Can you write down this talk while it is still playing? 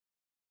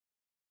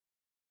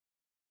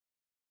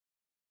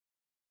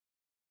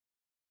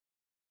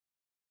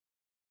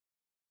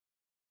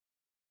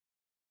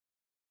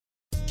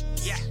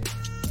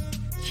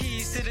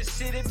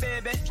city,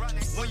 baby.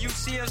 When you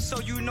see us, so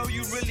you know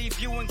you really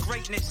viewing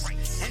greatness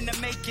in the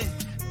making.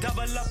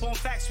 Double up on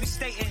facts we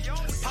stating.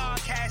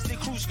 Podcasting,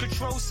 cruise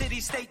control, city,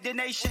 state, the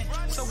nation.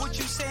 So what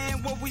you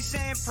saying, what we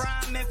saying,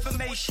 prime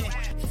information.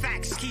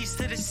 Facts, keys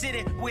to the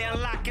city, we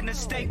unlocking the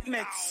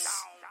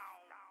statements.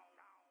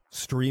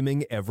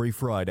 Streaming every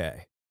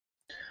Friday.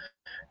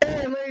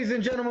 Hey, ladies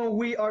and gentlemen,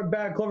 we are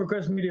back.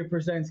 Clovercrest Media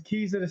presents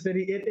Keys to the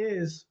City. It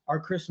is our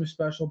Christmas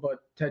special, but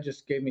Ted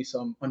just gave me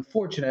some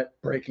unfortunate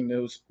breaking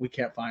news. We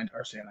can't find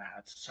our Santa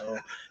hats, so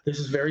this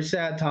is very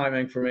sad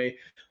timing for me.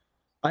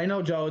 I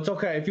know, Joe. It's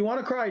okay. If you want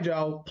to cry,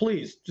 Joe,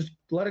 please just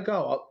let it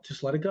go.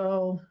 Just let it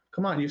go.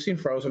 Come on, you've seen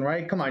Frozen,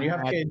 right? Come on, you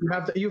have kids.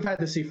 You've had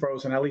to see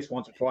Frozen at least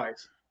once or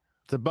twice.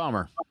 It's a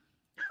bummer.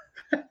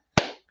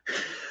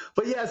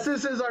 But yes,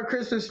 this is our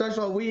Christmas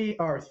special. We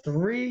are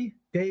 3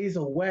 days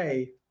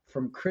away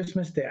from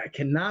Christmas Day. I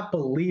cannot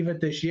believe it.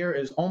 This year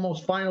is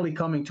almost finally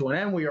coming to an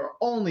end. We are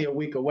only a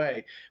week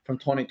away from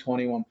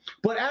 2021.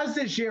 But as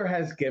this year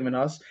has given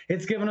us,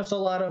 it's given us a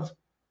lot of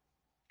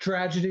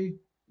tragedy,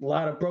 a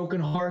lot of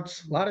broken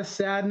hearts, a lot of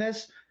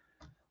sadness.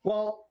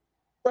 Well,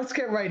 let's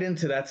get right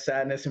into that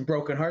sadness and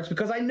broken hearts,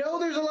 because I know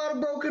there's a lot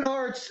of broken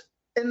hearts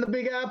in the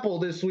Big Apple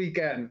this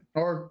weekend,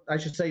 or I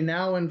should say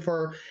now and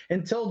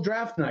until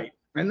draft night.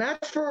 And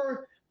that's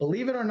for,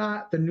 believe it or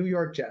not, the New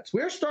York Jets.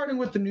 We're starting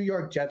with the New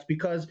York Jets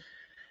because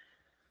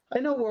I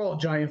know we're all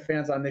Giant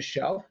fans on this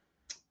show,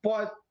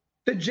 but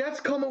the Jets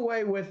come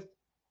away with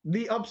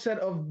the upset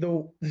of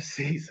the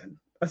season.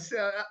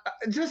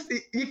 Just,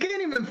 you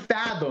can't even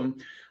fathom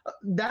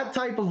that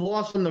type of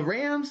loss from the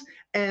Rams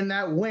and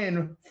that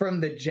win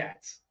from the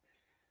Jets.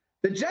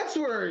 The Jets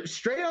were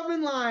straight up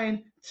in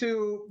line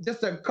to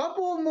just a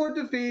couple of more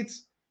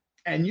defeats,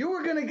 and you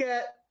were going to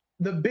get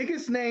the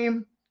biggest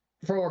name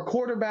for a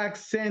quarterback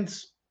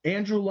since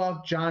Andrew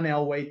Luck, John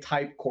Elway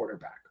type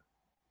quarterback.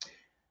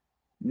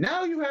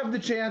 Now you have the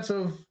chance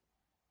of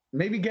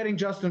maybe getting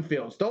Justin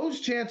Fields.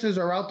 Those chances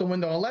are out the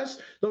window unless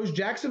those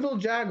Jacksonville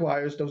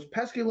Jaguars, those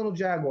pesky little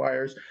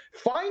Jaguars,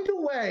 find a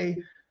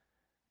way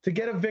to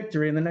get a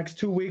victory in the next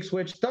 2 weeks,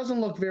 which doesn't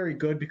look very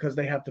good because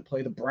they have to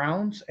play the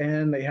Browns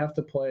and they have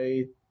to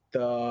play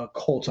the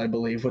Colts, I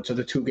believe, which are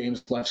the 2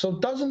 games left. So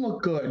it doesn't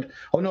look good.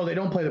 Oh, no, they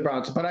don't play the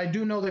Browns. But I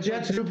do know the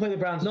Jets do play the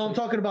Browns. No, I'm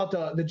talking about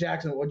the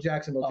Jacksonville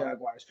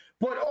Jaguars.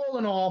 But all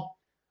in all,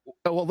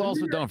 well,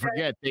 also don't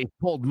forget they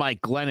pulled Mike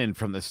Glennon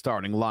from the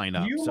starting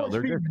lineup, so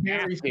they're just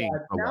very sad.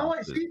 Now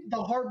I see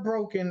the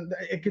heartbroken.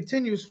 It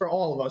continues for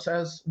all of us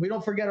as we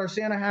don't forget our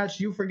Santa hats.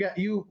 You forget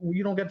you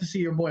don't get to see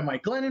your boy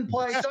Mike Glennon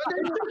play.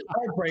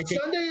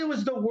 Sunday it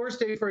was the worst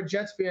day for a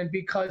Jets fan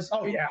because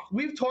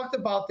we've talked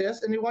about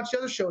this and you watch the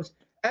other shows.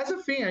 As a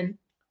fan,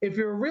 if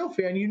you're a real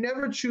fan, you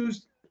never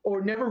choose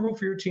or never root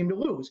for your team to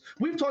lose.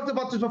 We've talked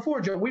about this before,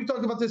 Joe. We've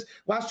talked about this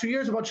last 2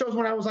 years about shows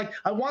when I was like,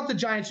 I want the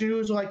Giants to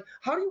lose. Like,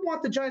 how do you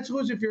want the Giants to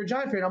lose if you're a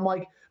Giant fan? I'm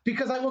like,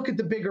 because I look at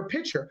the bigger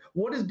picture.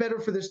 What is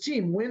better for this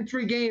team? Win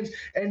 3 games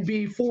and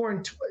be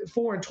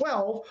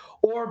 4-12,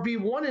 or be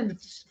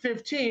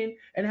 1-15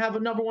 and have a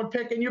number 1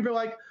 pick. And you'll be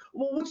like,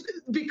 well,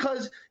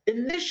 because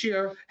in this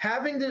year,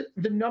 having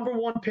the number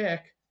 1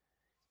 pick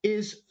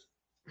is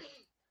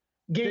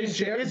game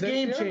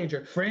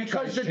changer.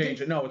 Franchise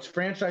changer. No, it's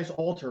franchise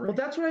altering. Well,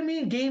 that's what I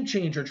mean. Game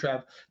changer,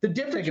 Trev. The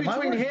difference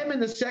between him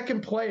and the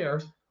second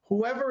player,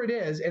 whoever it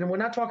is, and we're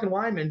not talking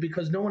linemen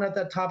because no one at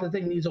that top of the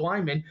thing needs a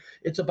lineman.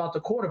 It's about the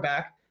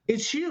quarterback.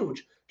 It's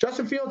huge.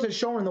 Justin Fields has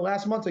shown in the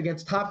last month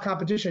against top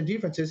competition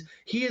defenses,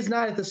 he is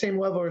not at the same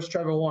level as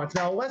Trevor Lawrence.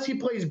 Now, unless he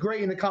plays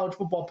great in the college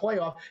football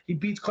playoff, he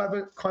beats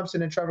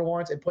Clemson and Trevor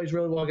Lawrence and plays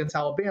really well against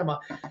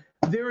Alabama.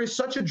 There is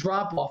such a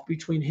drop-off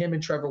between him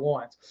and Trevor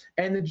Lawrence.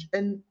 And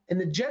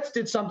the Jets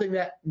did something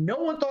that no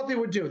one thought they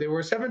would do. They were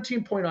a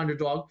 17-point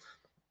underdog.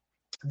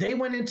 They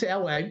went into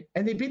L.A.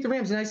 and they beat the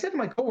Rams. And I said to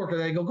my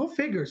coworker, I go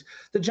figures.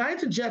 The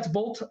Giants and Jets,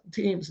 both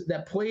teams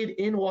that played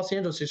in Los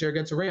Angeles this year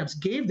against the Rams,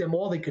 gave them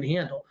all they could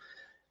handle.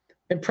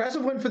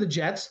 Impressive win for the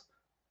Jets,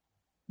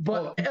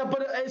 but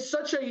it's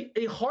such a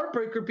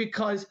heartbreaker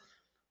because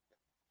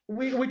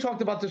we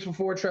talked about this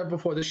before, Trev,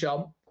 before the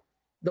show.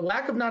 The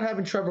lack of not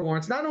having Trevor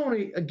Lawrence, not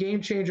only a game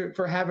changer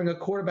for having a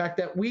quarterback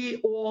that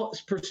we all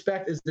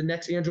respect as the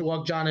next Andrew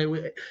Luck, John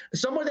Elway,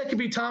 someone that could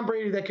be Tom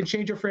Brady that could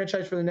change your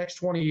franchise for the next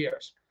 20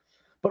 years.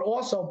 But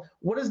also,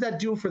 what does that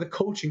do for the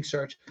coaching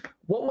search?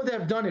 What would they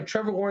have done if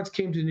Trevor Lawrence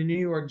came to the New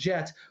York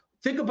Jets?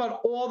 Think about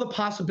all the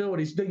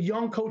possibilities, the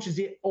young coaches,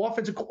 the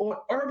offensive,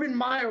 Urban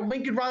Meyer,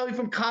 Lincoln Riley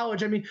from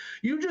college. I mean,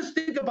 you just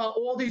think about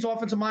all these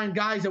offensive mind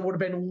guys that would have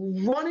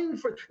been running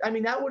for – I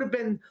mean, that would have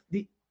been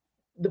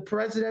the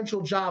presidential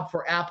job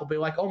for Apple. Be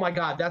like, oh, my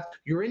God,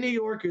 you're in New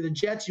York, you're the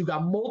Jets, you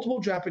got multiple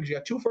draft picks, you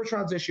got 2 first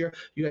rounds this year,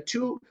 you got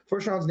 2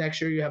 first rounds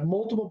next year, you have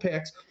multiple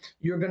picks,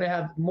 you're going to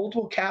have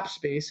multiple cap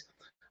space.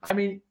 I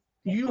mean,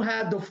 you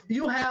have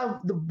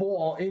the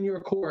ball in your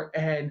court,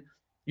 and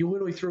you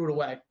literally threw it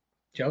away.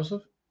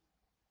 Joseph?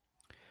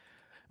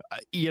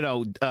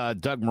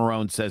 Doug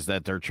Marrone says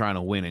that they're trying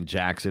to win in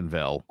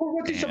Jacksonville. Well,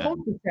 what's he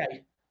supposed to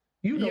say?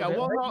 That's what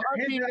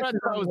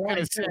I was going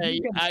to say.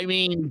 I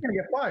mean, he's going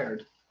to get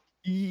fired.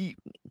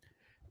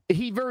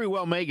 he very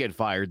well may get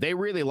fired. They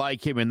really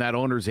like him, and that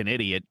owner's an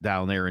idiot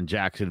down there in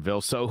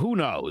Jacksonville. So who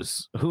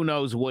knows? Who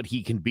knows what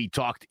he can be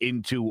talked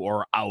into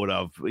or out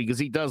of, because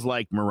he does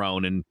like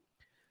Marrone. And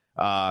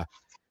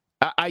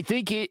I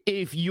think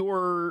if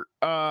you're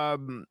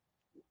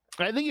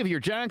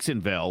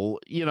Jacksonville,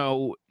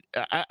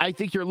 I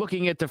think you're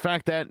looking at the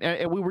fact that,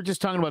 and we were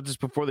just talking about this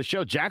before the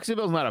show,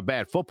 Jacksonville's not a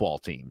bad football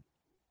team.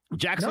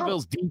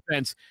 Jacksonville's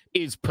defense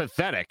is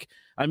pathetic.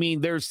 I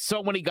mean, there's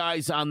so many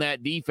guys on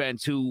that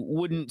defense who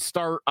wouldn't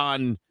start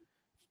on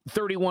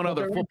 31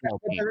 other football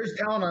teams. There is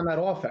talent on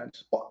that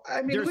offense. Well,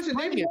 I mean, listen,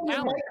 they've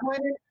won with Mike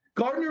Lennon,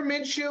 Gardner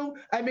Minshew.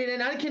 I mean,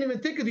 and I can't even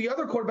think of the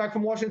other quarterback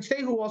from Washington State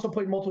who also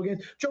played multiple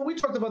games. Joe, we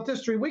talked about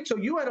this 3 weeks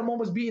ago. You had them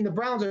almost beating the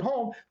Browns at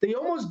home. They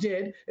almost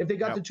did if they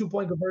got the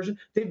 2-point conversion.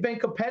 They've been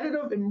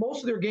competitive in most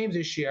of their games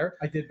this year.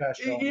 I did bash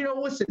them.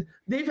 Listen,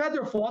 they've had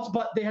their faults,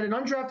 but they had an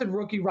undrafted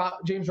rookie,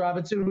 James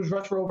Robinson, who's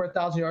rushed for over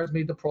 1,000 yards,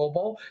 made the Pro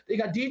Bowl. They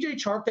got DJ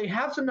Chark. They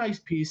have some nice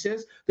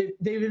pieces.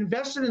 They've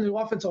invested in the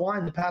offensive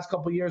line the past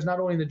couple of years, not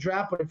only in the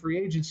draft but in free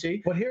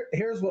agency. But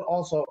here's what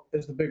also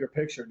is the bigger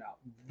picture now.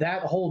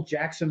 That whole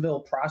Jacksonville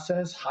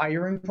process,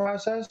 hiring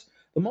process,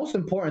 the most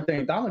important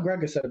thing, Don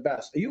McGregor said it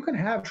best. You can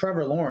have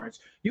Trevor Lawrence.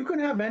 You can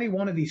have any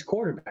one of these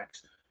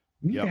quarterbacks.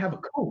 You need to have a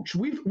coach.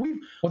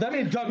 That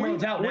means Doug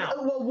Marrone's out now.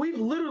 Well, we've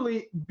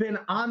literally been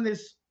on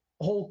this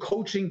whole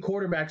coaching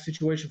quarterback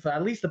situation for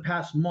at least the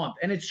past month,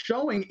 and it's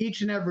showing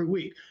each and every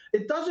week.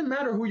 It doesn't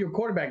matter who your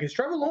quarterback is.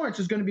 Trevor Lawrence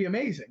is going to be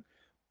amazing,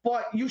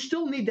 but you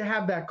still need to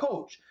have that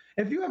coach.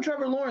 If you have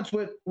Trevor Lawrence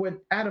with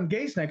Adam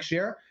Gase next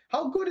year,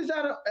 how good is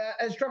that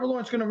as Trevor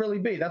Lawrence going to really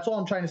be? That's all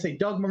I'm trying to say.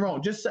 Doug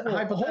Marrone, just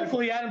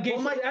hopefully Adam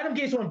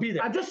Gase won't be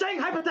there. I'm just saying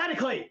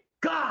hypothetically.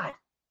 God,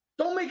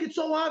 don't make it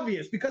so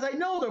obvious, because I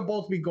know they'll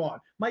both be gone.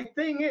 My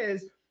thing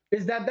is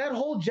that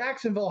whole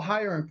Jacksonville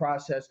hiring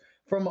process,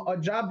 from a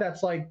job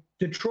that's like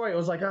Detroit, it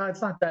was like,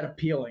 it's not that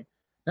appealing.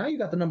 Now you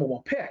got the number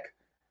 1 pick.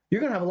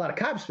 You're going to have a lot of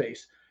cap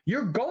space.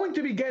 You're going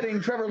to be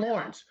getting Trevor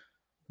Lawrence.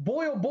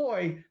 Boy, oh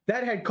boy,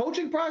 that head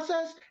coaching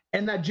process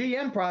and that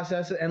GM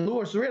process, and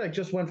Louis Riddick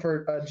just went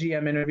for a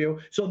GM interview.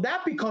 So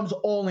that becomes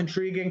all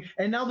intriguing.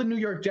 And now the New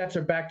York Jets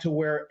are back to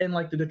where, in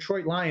like the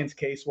Detroit Lions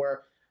case,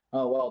 where,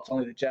 it's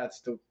only the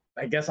Jets.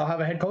 I guess I'll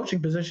have a head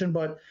coaching position,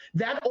 but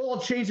that all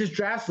changes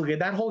drastically.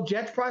 That whole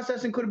Jets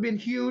processing could have been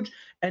huge,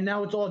 and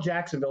now it's all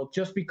Jacksonville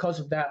just because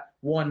of that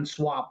one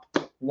swap,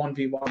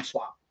 1v1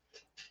 swap.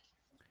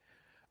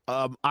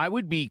 I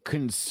would be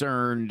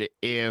concerned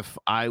if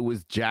I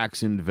was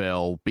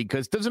Jacksonville,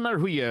 because it doesn't matter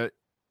who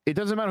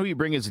you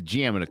bring as a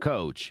GM and a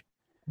coach.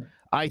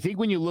 I think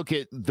when you look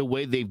at the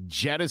way they've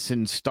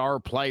jettisoned star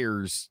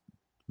players,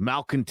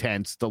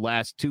 malcontents the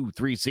last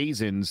 2-3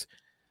 seasons,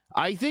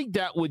 I think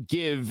that would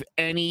give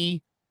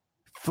any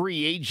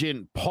free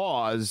agent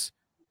pause,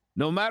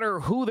 no matter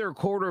who their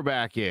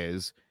quarterback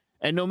is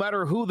and no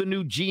matter who the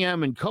new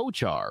GM and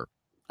coach are.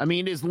 I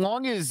mean, as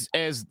long as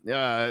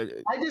I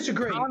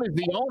disagree. Tom is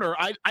the owner,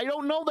 I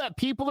don't know that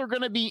people are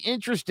going to be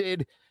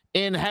interested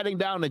in heading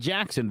down to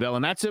Jacksonville,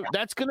 and that's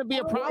going to be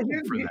a problem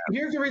for them.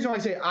 Here's the reason why I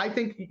say I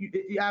think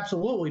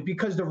absolutely,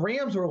 because the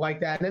Rams were like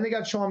that, and then they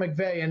got Sean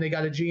McVay and they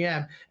got a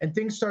GM, and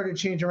things started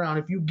to change around.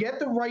 If you get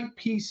the right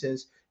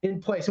pieces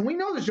in place, and we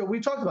know this, Joe, we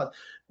talked about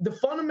the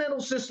fundamental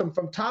system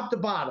from top to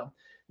bottom.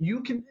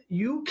 You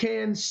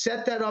can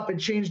set that up and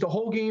change the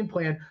whole game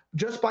plan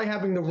just by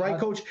having the right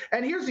coach.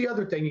 And here's the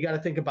other thing you got to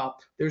think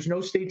about. There's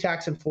no state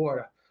tax in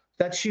Florida.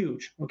 That's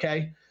huge,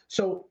 okay?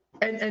 So,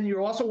 and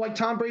you're also, like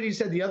Tom Brady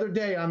said the other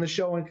day on the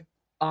show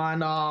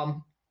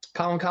on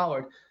Colin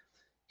Cowherd,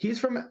 he's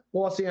from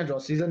Los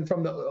Angeles. He's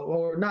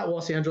or not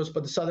Los Angeles,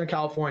 but the Southern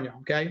California,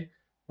 okay?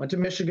 Went to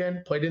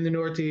Michigan, played in the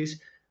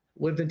Northeast,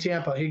 lived in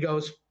Tampa. He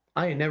goes,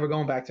 I ain't never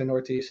going back to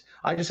Northeast.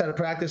 I just had to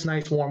practice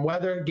nice warm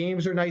weather.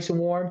 Games are nice and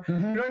warm.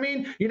 Mm-hmm. You know what I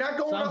mean? You're not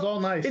going all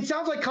nice. It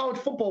sounds like college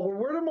football,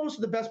 where do most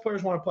of the best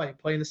players want to play?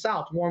 Play in the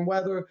South, warm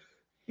weather.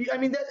 I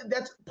mean,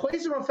 that's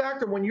plays a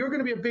factor when you're going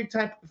to be a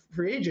big-time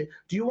free agent.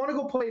 Do you want to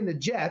go play in the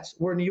Jets,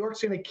 where New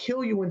York's going to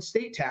kill you in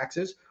state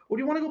taxes, or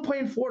do you want to go play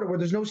in Florida, where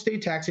there's no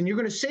state tax, and you're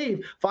going to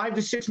save $5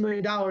 to $6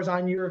 million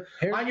on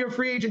your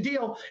free agent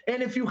deal?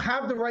 And if you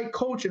have the right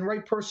coach and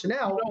right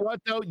personnel, you know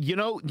what though?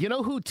 You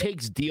know who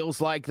takes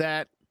deals like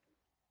that?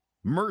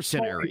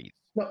 Mercenaries.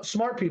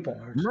 Smart people.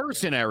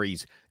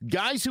 Mercenaries.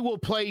 Guys who will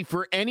play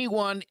for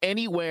anyone,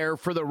 anywhere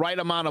for the right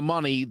amount of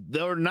money.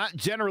 They're not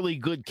generally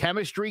good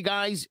chemistry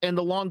guys, and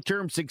the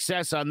long-term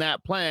success on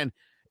that plan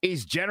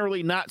is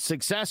generally not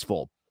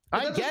successful.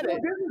 I get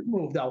it. Business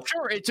move, though.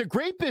 Sure, it's a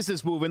great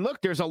business move. And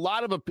look, there's a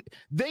lot of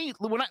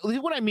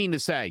what I mean to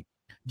say,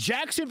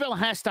 Jacksonville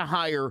has to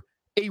hire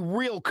a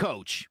real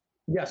coach.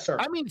 Yes, sir.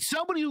 I mean,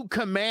 somebody who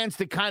commands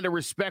the kind of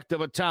respect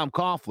of a Tom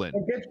Coughlin.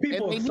 And gets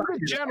people and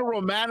a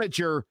general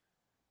manager,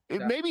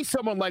 maybe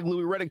someone like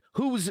Louis Riddick,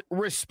 who's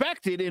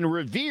respected and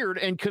revered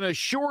and can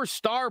assure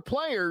star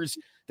players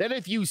that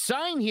if you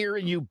sign here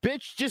and you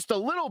bitch just a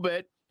little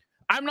bit,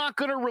 I'm not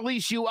going to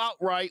release you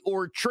outright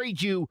or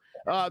trade you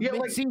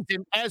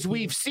mid-season, as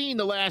we've seen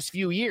the last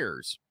few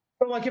years.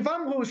 But like if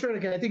I'm Louis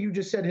Riddick, and I think you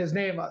just said his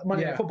name,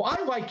 Monday Night Football,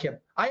 I like him.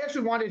 I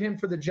actually wanted him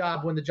for the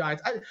job when the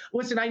Giants.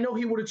 Listen, I know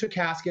he would have took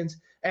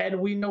Haskins, and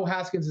we know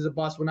Haskins is a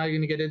bust. We're not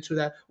going to get into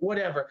that.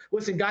 Whatever.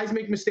 Listen, guys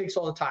make mistakes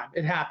all the time.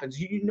 It happens.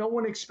 No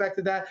one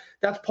expected that.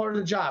 That's part of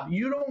the job.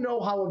 You don't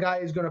know how a guy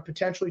is going to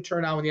potentially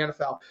turn out in the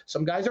NFL.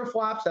 Some guys are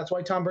flops. That's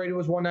why Tom Brady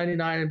was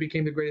 199 and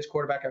became the greatest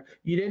quarterback ever.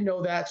 You didn't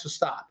know that, so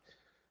stop.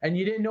 And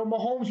you didn't know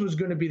Mahomes was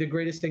going to be the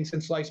greatest thing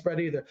since sliced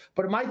bread either.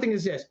 But my thing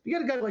is this. You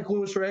got a guy like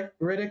Louis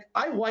Riddick.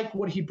 I like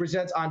what he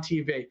presents on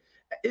TV.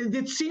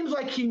 It seems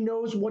like he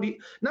knows what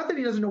not that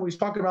he doesn't know what he's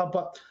talking about,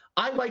 but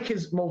I like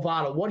his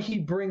Movado, what he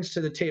brings to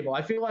the table.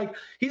 I feel like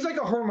he's like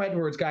a Herm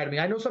Edwards guy to me.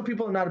 I know some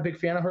people are not a big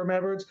fan of Herm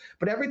Edwards,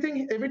 but every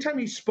time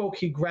he spoke,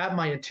 he grabbed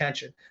my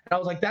attention. And I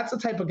was like, that's the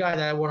type of guy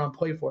that I want to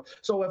play for.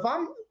 So if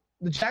I'm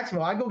the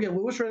Jacksonville, I go get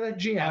Louis Riddick,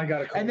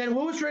 GM. And then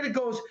Louis Riddick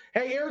goes,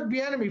 hey, Eric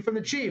Bieniemy from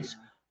the Chiefs.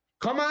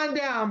 Come on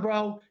down,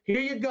 bro.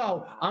 Here you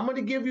go. I'm going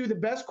to give you the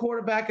best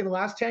quarterback in the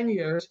last 10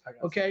 years.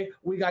 Okay?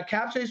 We got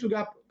cap space. We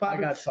got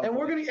and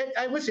we're going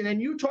to listen.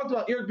 And you talked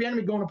about Eric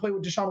Bieniemy going to play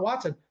with Deshaun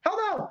Watson. Hell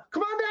no.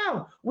 Come on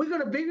down. We're going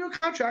to pay you a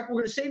contract.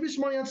 We're going to save you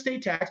some money on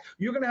state tax.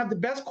 You're going to have the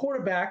best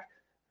quarterback.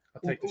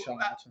 I'll take Deshaun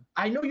Watson.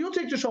 I know you'll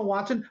take Deshaun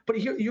Watson,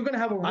 but you're going to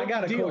have a real I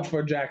got a deal. coach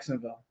for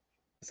Jacksonville.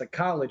 It's a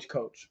college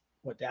coach.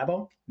 What,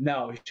 Dabo?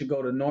 No, he should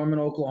go to Norman,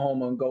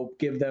 Oklahoma, and go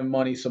give them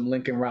money some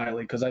Lincoln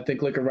Riley, because I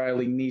think Lincoln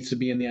Riley needs to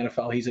be in the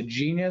NFL. He's a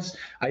genius.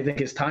 I think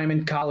his time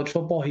in college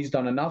football, he's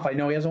done enough. I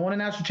know he hasn't won a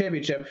national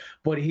championship,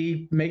 but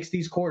he makes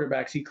these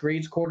quarterbacks. He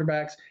creates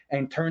quarterbacks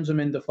and turns them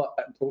into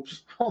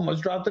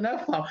almost dropped an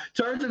F-bomb.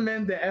 Turns them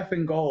into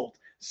effing gold.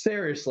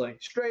 Seriously,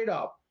 straight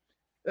up.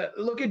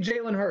 Look at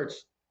Jalen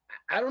Hurts.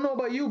 I don't know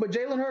about you, but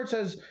Jalen Hurts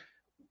has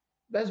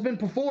been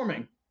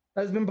performing.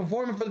 Has been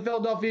performing for the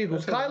Philadelphia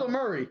Eagles. Kyler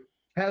Murray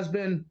has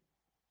been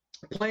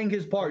playing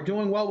his part,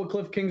 doing well with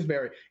Cliff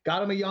Kingsbury.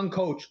 Got him a young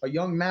coach, a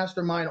young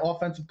mastermind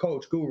offensive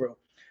coach, guru.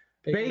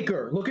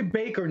 Baker, look at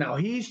Baker now.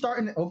 He's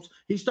starting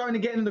to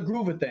get in the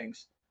groove of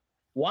things.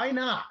 Why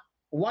not?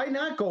 Why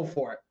not go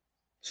for it?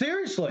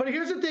 Seriously. But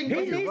here's the thing.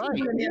 Why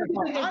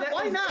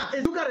not?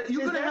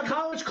 You're going to have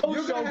college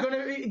coach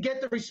going to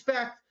get the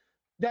respect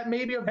that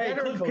maybe a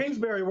veteran Cliff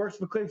Kingsbury works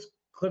for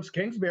Cliff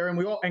Kingsbury,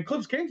 and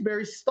Cliff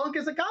Kingsbury stunk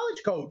as a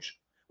college coach.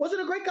 Wasn't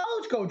a great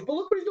college coach, but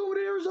look what he's doing with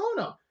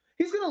Arizona.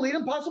 He's going to lead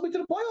them possibly to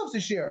the playoffs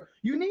this year.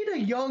 You need a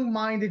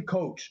young-minded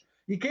coach.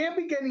 You can't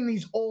be getting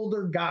these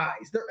older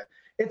guys.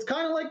 It's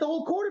kind of like the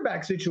whole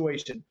quarterback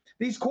situation.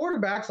 These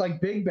quarterbacks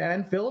like Big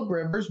Ben, Phillip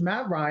Rivers,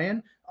 Matt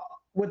Ryan,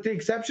 with the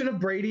exception of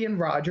Brady and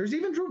Rodgers,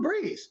 even Drew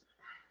Brees.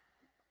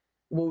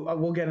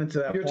 We'll get into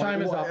that. Your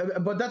time is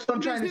up. But that's what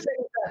I'm trying to say.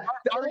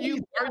 Are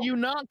you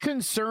not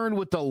concerned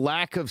with the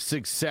lack of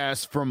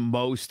success from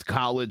most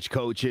college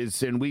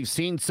coaches? And we've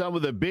seen some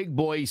of the big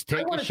boys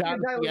take a shot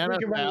at the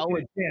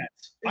NFL.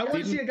 I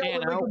want to see a guy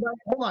like Lincoln Riley.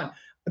 Hold on.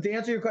 To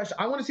answer your question,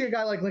 I want to see a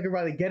guy like Lincoln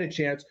Riley get a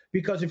chance,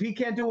 because if he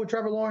can't do it with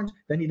Trevor Lawrence,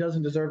 then he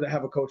doesn't deserve to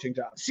have a coaching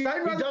job. See,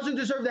 he doesn't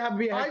deserve to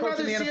be a head coach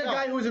in the NFL. I'd rather see a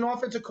guy who's an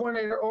offensive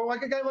coordinator, or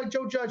like a guy like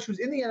Joe Judge who's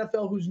in the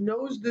NFL, who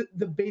knows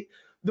the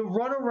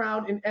run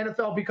around in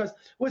NFL. Because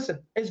listen,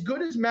 as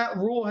good as Matt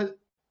Rule has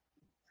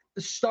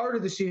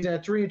started the season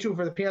at 3-2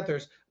 for the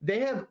Panthers, they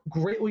have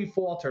greatly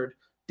faltered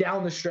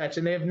down the stretch,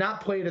 and they have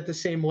not played at the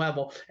same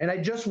level. And I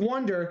just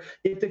wonder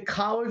if the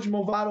college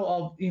Movado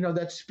of,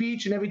 that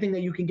speech and everything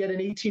that you can get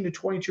an 18 to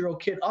 22-year-old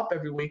kid up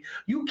every week,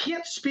 you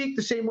can't speak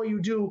the same way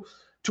you do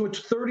to a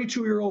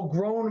 32-year-old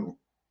grown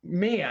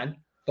man.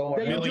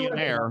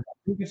 Millionaire.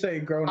 You can say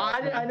grown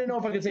ass. I didn't know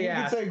if I could say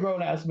ass. You can say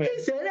grown ass man.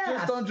 He said ass.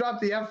 Just don't drop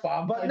the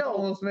F-bomb. But no,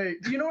 almost me.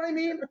 You know what I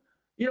mean?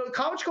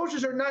 College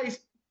coaches are nice,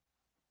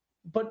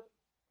 but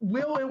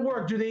will it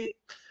work? Do they?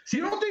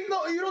 You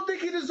don't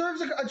think he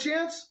deserves a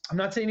chance? I'm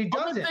not saying he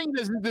doesn't. I'm not saying he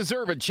doesn't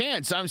deserve a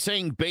chance. I'm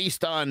saying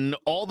based on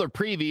all the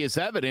previous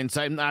evidence,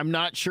 I'm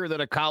not sure that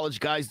a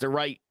college guy's the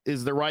right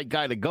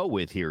guy to go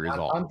with here.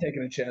 I'm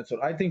taking a chance.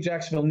 I think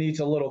Jacksonville needs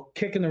a little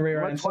kick in the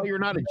rear end. That's why you're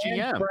not a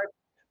GM.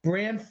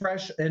 Brand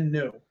fresh and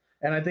new.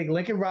 And I think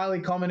Lincoln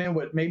Riley coming in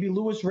with maybe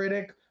Louis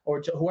Riddick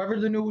or whoever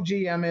the new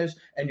GM is,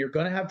 and you're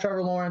going to have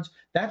Trevor Lawrence.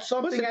 That's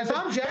something. Listen, that's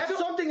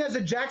something as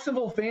a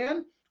Jacksonville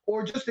fan,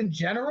 or just in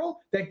general,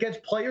 that gets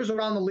players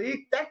around the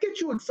league, that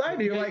gets you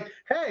excited. You're like,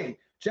 hey,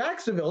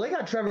 Jacksonville, they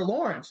got Trevor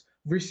Lawrence.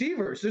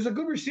 Receivers. There's a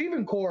good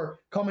receiving core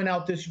coming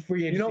out this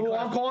free agency. You know who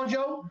I'm calling,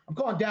 Joe? I'm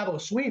calling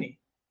Dabo Sweeney.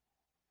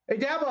 Hey,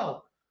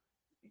 Dabo,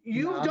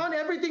 you've done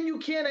everything you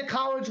can at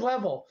college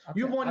level.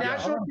 You've won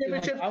national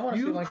championships.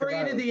 You've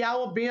created the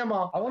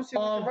Alabama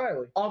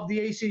of the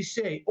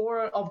ACC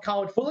or of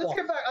college football. Well, let's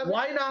get back.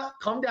 Why not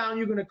come down?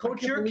 You're going to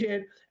coach your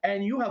kid,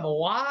 and you have a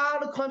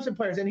lot of Clemson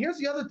players. And here's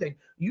the other thing.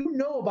 You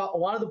know about a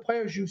lot of the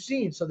players you've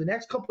seen. So the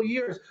next couple of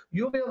years,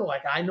 you'll be able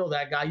to I know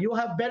that guy. You'll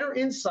have better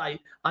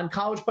insight on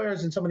college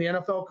players than some of the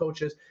NFL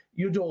coaches.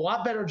 You do a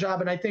lot better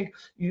job, and I think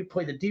you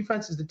play the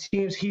defenses, the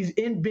teams. He's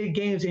in big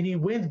games, and he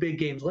wins big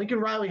games. Lincoln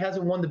Riley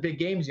hasn't won the big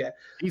games yet.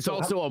 He's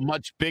also a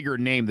much bigger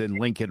name than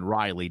Lincoln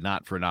Riley,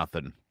 not for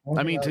nothing.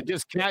 I mean, to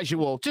just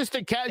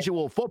to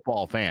casual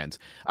football fans.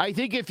 I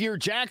think if you're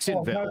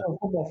Jacksonville, casual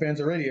football fans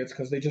are idiots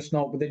because they just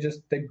know, but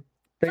they.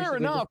 Fair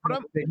enough,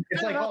 but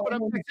it's like, oh, do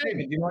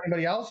you know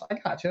anybody else? I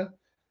gotcha.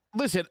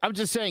 Listen, I'm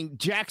just saying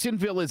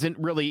Jacksonville isn't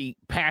really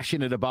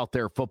passionate about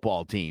their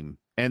football team,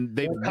 and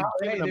they've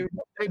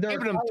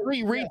given them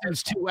 3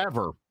 reasons to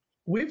ever.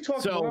 We've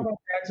talked more about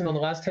Jackson on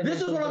the last 10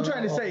 minutes. This is what I'm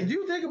trying to say. Do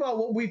you think about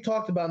what we've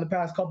talked about in the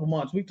past couple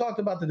months? We've talked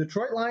about the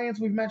Detroit Lions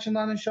we've mentioned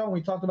on the show, and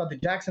we taled about the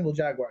Jacksonville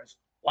Jaguars.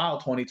 Wow,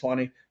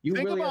 2020.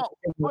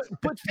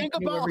 But think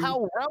about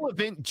how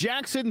relevant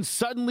Jacksonville has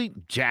suddenly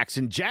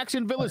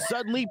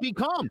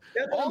become.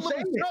 All of a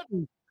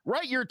sudden,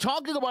 right? You're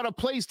talking about a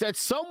place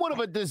that's somewhat of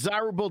a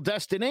desirable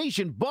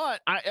destination, but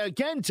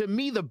again, to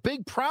me, the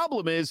big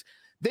problem is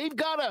they've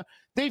got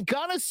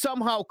to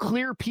somehow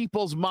clear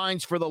people's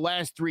minds for the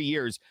last 3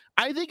 years.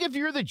 I think if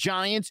you're the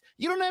Giants,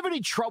 you don't have any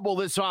trouble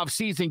this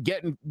offseason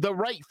getting the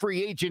right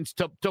free agents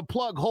to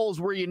plug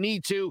holes where you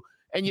need to,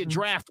 and you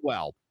draft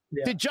well.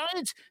 Yeah. The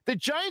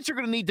Giants are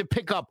going to need to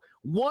pick up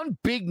one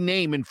big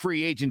name in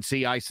free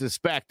agency, I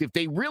suspect, if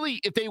they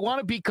want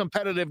to be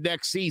competitive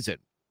next season.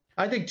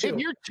 I think too. If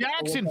you're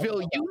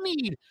Jacksonville,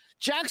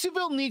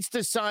 Jacksonville needs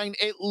to sign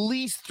at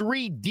least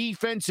 3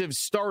 defensive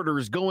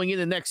starters going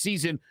into next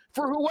season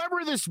for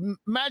whoever this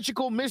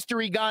magical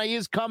mystery guy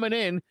is coming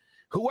in,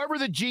 whoever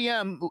the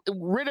GM,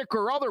 Riddick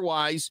or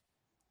otherwise.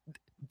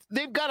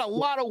 They've got a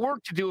lot of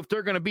work to do if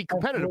they're going to be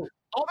competitive.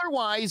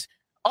 Otherwise,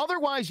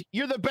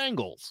 you're the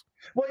Bengals.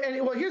 Well,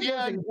 here's the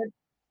thing.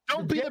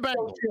 Don't be the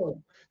Bengals.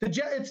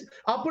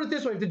 I'll put it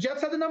this way: if the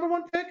Jets had the number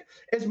 1 pick,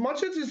 as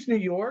much as it's New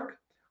York,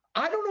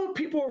 I don't know if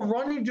people are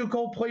running to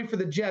go play for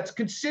the Jets,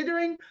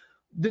 considering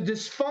the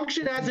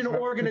dysfunction as an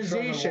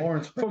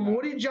organization from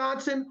Woody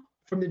Johnson,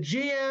 from the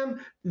GM,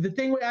 the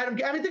thing with Adam.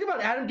 I mean, think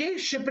about Adam Gase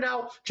shipping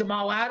out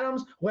Jamal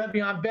Adams,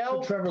 Le'Veon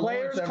Bell,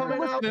 players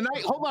coming out.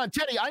 Hold on,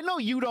 Teddy. I know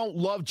you don't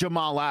love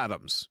Jamal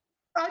Adams.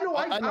 I know.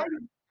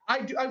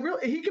 I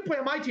really. He can play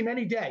on my team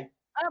any day.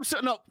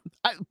 Absolutely. No,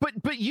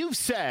 but you've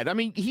said, I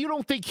mean, you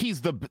don't think he's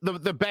the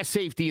best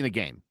safety in the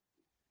game.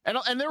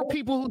 And there are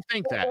people who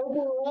think that.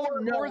 Overall,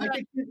 no.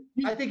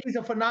 I think he's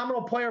a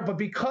phenomenal player, but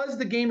because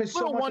the game is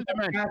so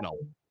one-dimensional.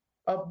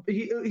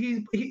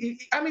 He's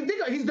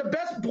the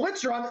best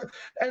blitzer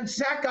and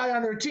sack guy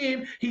on their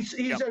team. He's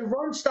a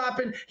run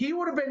stopping. He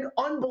would have been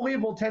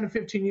unbelievable 10 to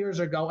 15 years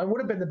ago and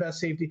would have been the best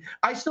safety.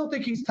 I still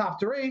think he's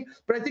top 3,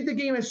 but I think the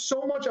game is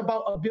so much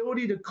about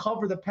ability to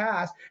cover the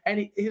pass,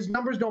 and his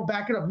numbers don't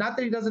back it up. Not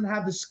that he doesn't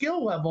have the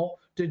skill level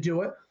to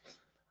do it.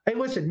 Hey,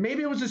 listen,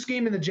 maybe it was a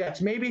scheme in the Jets.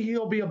 Maybe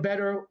he'll be a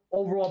better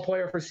overall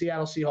player for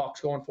Seattle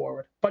Seahawks going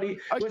forward. But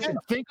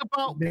think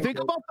about the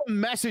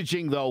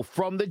messaging though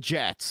from the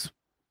Jets.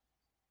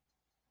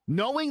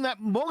 Knowing that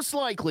most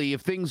likely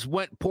if things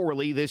went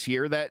poorly this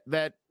year,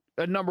 that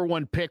a number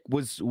 1 pick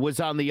was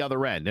on the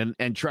other end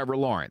and Trevor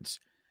Lawrence.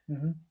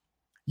 Mm-hmm.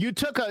 You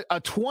took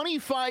a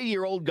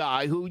 25-year-old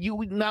guy who you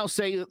would now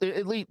say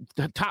at least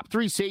top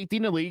 3 safety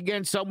in the league,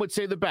 and some would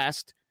say the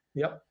best.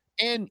 Yep.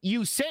 And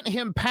you sent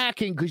him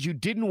packing because you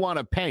didn't want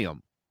to pay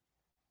him.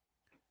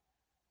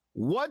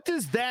 What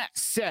does that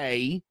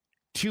say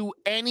to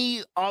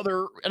any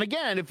other? And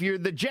again, if you're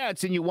the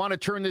Jets and you want to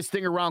turn this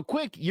thing around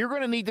quick, you're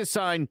going to need to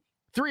sign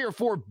 3 or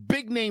 4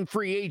 big-name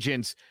free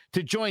agents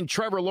to join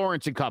Trevor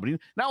Lawrence and company.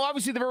 Now,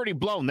 obviously, they've already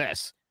blown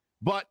this.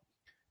 But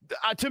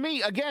to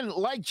me, again,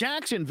 like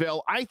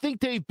Jacksonville, I think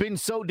they've been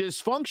so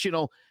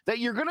dysfunctional that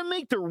you're going to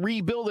make the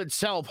rebuild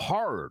itself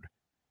hard.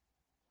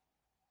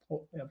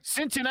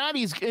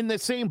 Cincinnati's in the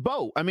same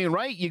boat. I mean,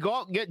 right? You go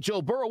out and get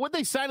Joe Burrow. What'd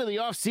they sign in the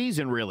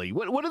offseason, really?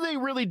 What do they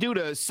really do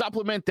to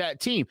supplement that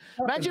team?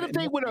 Imagine if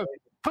they would have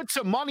put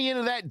some money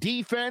into that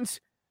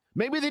defense.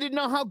 Maybe they didn't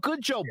know how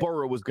good Joe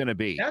Burrow was going to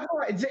be. That's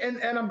right.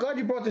 And I'm glad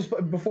you brought this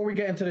before we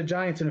get into the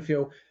Giants in a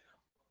few.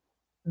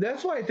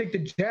 That's why I think the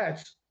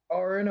Jets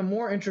are in a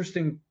more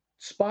interesting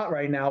spot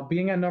right now,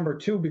 being at number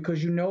 2,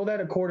 because you know that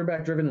a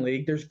quarterback-driven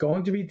league, there's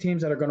going to be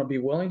teams that are going to be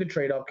willing to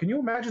trade up. Can you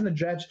imagine the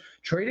Jets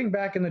trading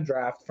back in the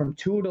draft from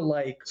 2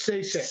 to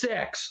say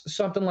 6,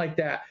 something like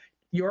that?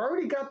 You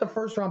already got the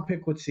first-round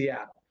pick with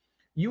Seattle.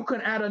 You can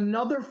add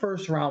another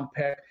first-round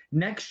pick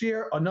next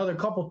year, another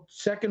couple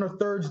second or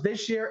thirds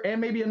this year,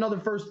 and maybe another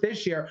first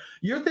this year.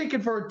 You're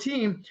thinking for a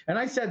team, and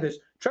I said this,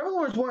 Trevor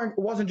Lawrence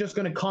wasn't just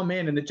going to come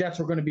in and the Jets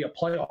were going to be a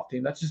playoff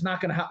team. That's just not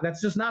going to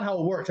that's just not how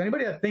it works.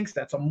 Anybody that thinks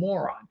that's a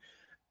moron.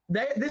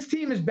 This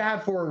team is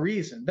bad for a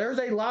reason. There's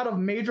a lot of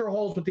major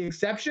holes with the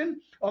exception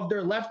of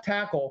their left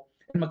tackle,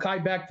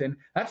 Mekhi Becton.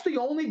 That's the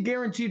only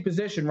guaranteed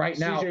position right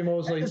now. CJ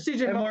Mosley.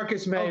 And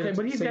Marcus May. Okay,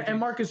 but and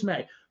Marcus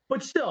May.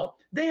 But still,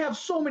 they have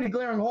so many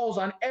glaring holes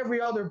on every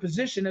other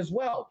position as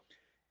well.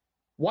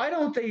 Why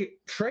don't they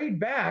trade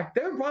back?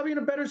 They're probably in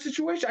a better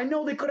situation. I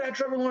know they could have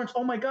Trevor Lawrence.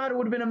 Oh, my God, it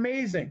would have been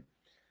amazing.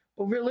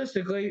 But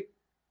realistically,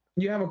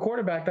 you have a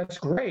quarterback. That's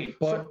great.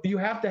 But you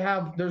have to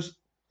have – there's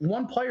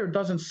one player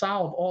doesn't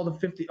solve all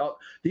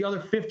the other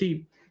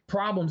 50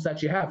 problems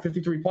that you have,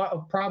 53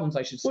 problems,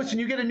 I should say. Listen,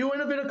 you get a new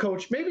innovative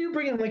coach. Maybe you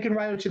bring in Lincoln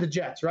Riley to the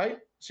Jets, right?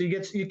 So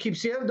you keep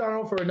Sam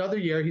Darnold for another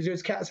year.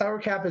 His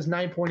salary cap is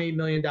 $9.8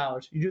 million.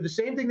 You do the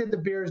same thing that the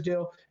Bears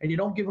do, and you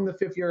don't give him the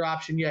 5th-year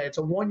option yet. It's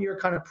a 1-year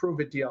kind of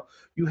prove-it deal.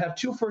 You have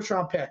 2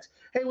 first-round picks.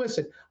 Hey,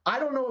 listen, I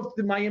don't know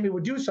if Miami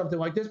would do something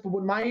like this, but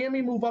would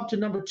Miami move up to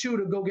number 2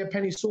 to go get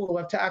Penny Sewell, the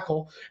left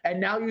tackle, and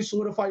now you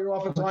solidify your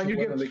offensive line, you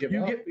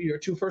get your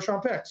 2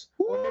 first-round picks,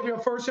 or maybe a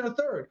first and a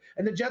third.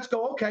 And the Jets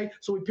go, okay,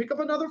 so we pick up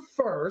another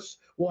first.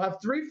 We'll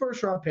have 3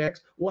 first-round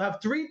picks. We'll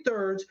have 3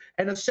 thirds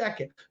and a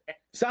second.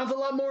 Sounds a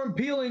lot more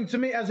appealing to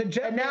me as a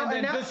Jet fan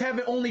than just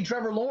having only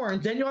Trevor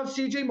Lawrence. Then you'll have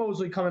C.J.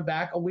 Mosley coming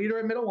back, a leader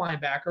at middle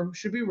linebacker who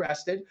should be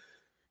rested.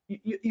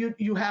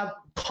 You have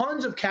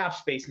tons of cap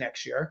space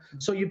next year,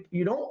 so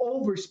you don't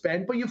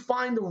overspend, but you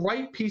find the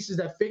right pieces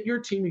that fit your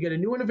team. You get a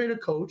new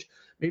innovative coach.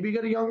 Maybe you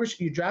get a younger.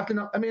 You draft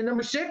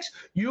number 6.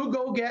 You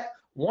go get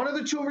one of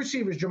the 2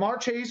 receivers, Jamar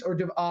Chase or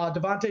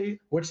Devontae,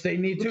 which they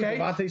need to. Okay?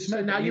 Devontae Smith.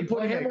 So now you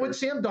put him with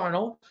Sam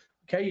Darnold.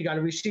 Okay, you got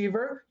a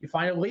receiver. You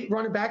find a late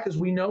running back, as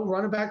we know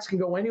running backs can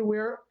go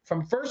anywhere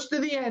from first to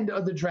the end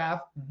of the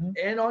draft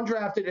and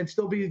undrafted and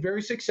still be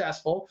very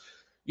successful.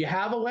 You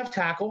have a left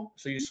tackle,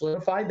 so you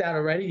solidified that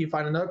already. You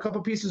find another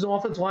couple pieces of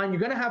offensive line.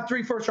 You're going to have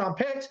 3 first-round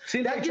picks.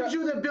 That gives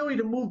you the ability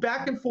to move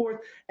back and forth.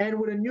 And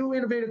with a new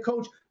innovative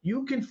coach,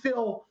 you can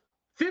fill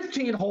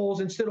 15 holes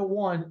instead of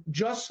 1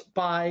 just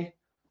by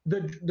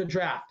the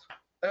draft.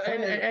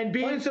 And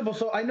being simple.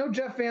 So I know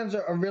Jet fans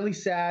are really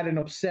sad and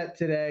upset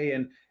today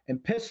and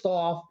pissed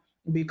off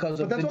because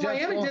of the Jets. But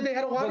that's what Miami did. They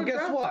had a lot of guess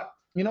draft. What?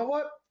 You know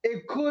what?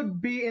 It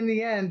could be in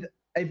the end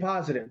a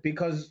positive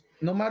because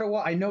no matter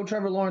what, I know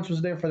Trevor Lawrence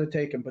was there for the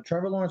taking, but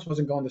Trevor Lawrence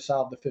wasn't going to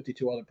solve the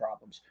 52 other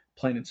problems,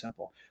 plain and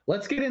simple.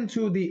 Let's get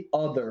into the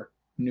other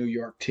New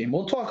York team.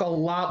 We'll talk a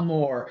lot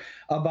more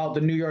about the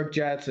New York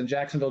Jets and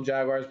Jacksonville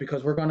Jaguars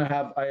because we're going to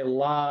have a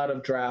lot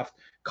of draft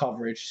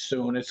coverage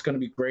soon. It's going to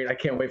be great. I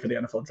can't wait for the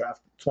NFL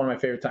draft. It's one of my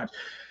favorite times.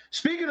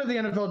 Speaking of the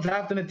NFL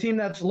draft and a team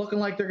that's looking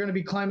like they're going to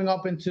be climbing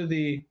up into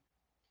the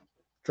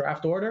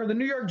draft order, the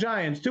New York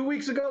Giants. 2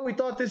 weeks ago, we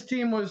thought this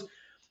team was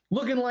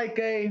looking like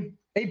a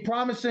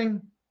promising,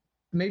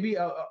 maybe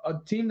a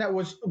team that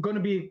was going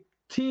to be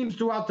teams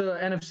throughout the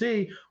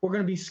NFC were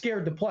going to be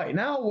scared to play.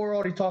 Now we're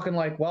already talking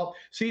like, well,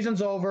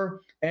 season's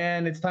over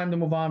and it's time to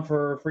move on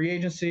for free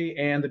agency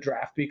and the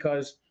draft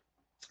because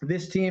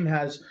this team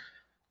has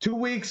 2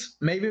 weeks.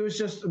 Maybe it was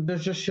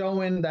just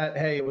showing that,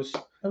 hey,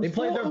 they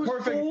played their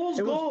perfect. It was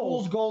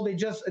fool's gold.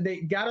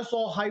 They got us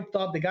all hyped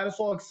up. They got us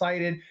all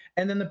excited.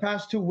 And then the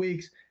past 2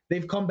 weeks,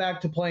 they've come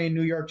back to playing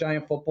New York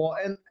Giant football.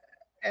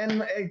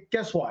 And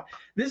guess what?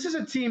 This is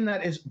a team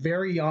that is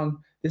very young.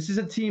 This is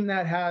a team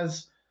that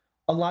has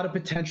a lot of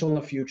potential in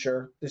the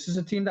future. This is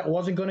a team that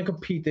wasn't going to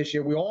compete this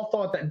year. We all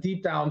thought that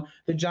deep down,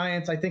 the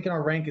Giants, I think in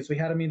our rankings, we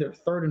had them either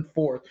 3rd and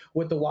 4th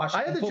with the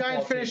Washington. I had the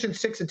Giants finishing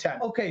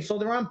 6-10. Okay, so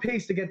they're on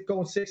pace to get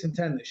going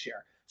 6-10 this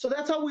year. So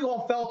that's how we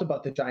all felt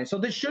about the Giants. So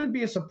this shouldn't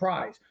be a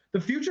surprise.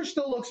 The future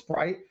still looks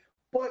bright,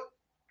 but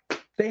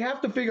they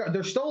have to figure out.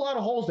 There's still a lot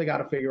of holes they got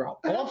to figure out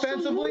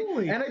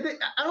offensively. And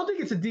I don't think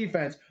it's a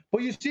defense,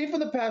 but you see for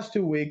the past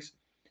 2 weeks,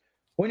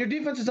 when your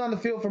defense is on the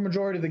field for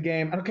majority of the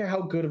game, I don't care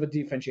how good of a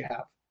defense you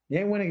have. You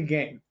ain't winning a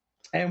game.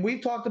 And we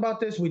talked about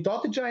this. We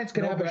thought the Giants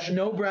could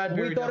no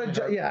Bradbury. We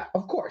thought yeah,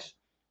 of course.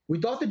 We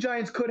thought the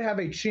Giants could have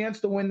a chance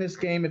to win this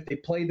game if they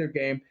played their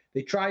game.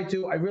 They tried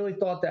to. I really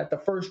thought that the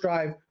first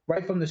drive,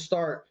 right from the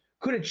start,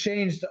 could have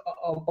changed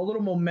a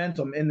little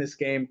momentum in this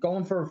game,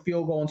 going for a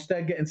field goal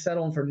instead getting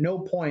settling for no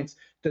points.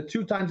 The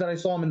 2 times that I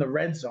saw them in the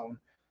red zone,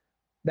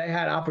 they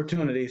had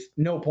opportunities,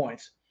 no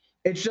points.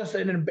 It's just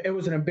it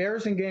was an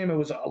embarrassing game. It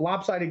was a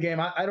lopsided game.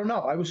 I don't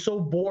know. I was so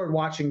bored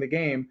watching the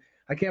game.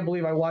 I can't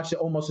believe I watched it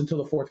almost until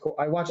the fourth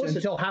quarter. I watched it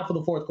until half of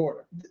the fourth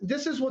quarter.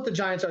 This is what the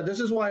Giants are. This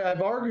is why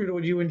I've argued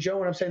with you and Joe,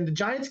 and I'm saying the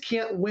Giants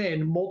can't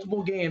win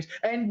multiple games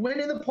and win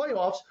in the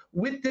playoffs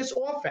with this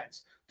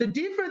offense. The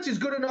defense is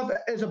good enough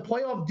as a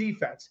playoff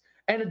defense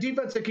and a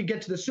defense that could get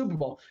to the Super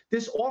Bowl.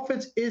 This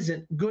offense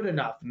isn't good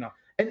enough. No.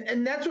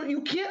 And that's what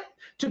you can't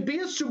 – to be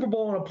a Super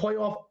Bowl and a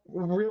playoff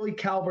really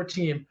caliber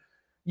team,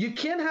 you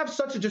can't have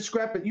such a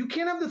discrepancy. You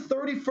can't have the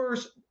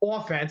 31st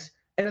offense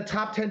and a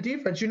top 10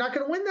 defense. You're not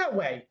going to win that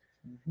way.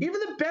 Mm-hmm. Even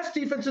the best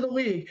defense in the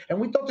league, and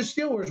we thought the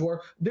Steelers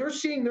were, they're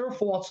seeing their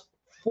faults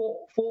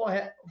full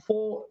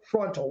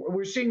frontal.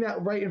 We're seeing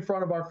that right in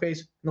front of our face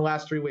in the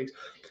last 3 weeks.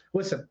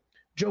 Listen,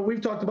 Joe,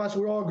 we've talked about this.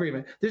 We're all in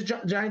agreement. This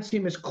Giants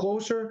team is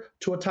closer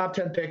to a top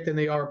 10 pick than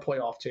they are a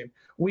playoff team.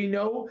 We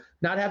know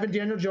not having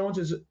Daniel Jones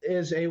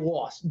is a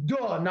loss.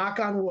 Duh, knock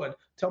on wood.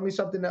 Tell me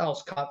something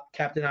else,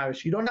 Captain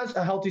Irish. You don't have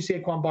a healthy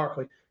Saquon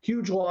Barkley.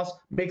 Huge loss,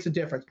 makes a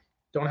difference.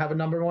 Don't have a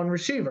number 1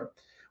 receiver.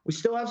 We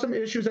still have some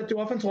issues at the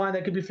offensive line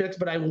that could be fixed,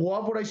 but I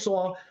love what I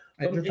saw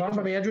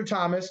from Andrew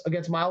Thomas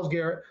against Myles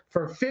Garrett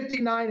for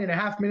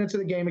 59.5 minutes of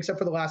the game, except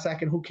for the last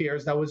second. Who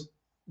cares? That was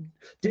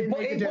he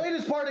played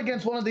his part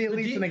against one of the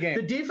elites in the game.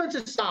 The defense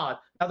is solid.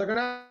 Now they're going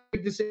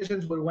to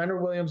decisions with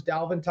Leonard Williams,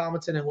 Dalvin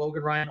Tomlinson, and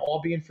Logan Ryan all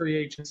being free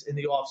agents in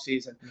the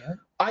offseason. Yeah.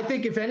 I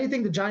think if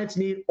anything, the Giants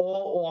need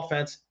all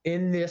offense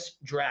in this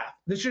draft.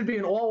 This should be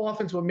an all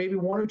offense with maybe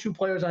 1 or 2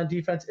 players on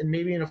defense and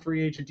maybe in a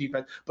free agent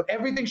defense. But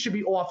everything should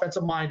be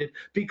offensive minded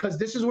because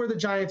this is where the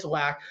Giants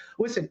lack.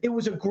 Listen, it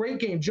was a great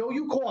game. Joe,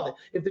 you called it.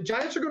 If the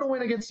Giants are going to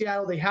win against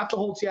Seattle, they have to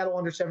hold Seattle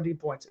under 17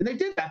 points. And they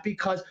did that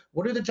because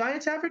what do the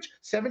Giants average?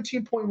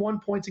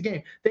 17.1 points a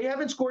game. They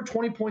haven't scored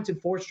 20 points in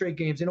 4 straight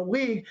games. In a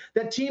league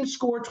that teams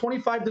score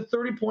 25 to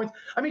 30 points.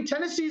 I mean,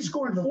 Tennessee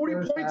scored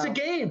 40 points a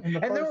game.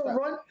 And they were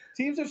run.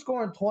 Teams are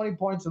scoring 20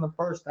 points in the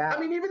first half. I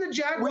mean, even the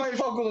Jaguars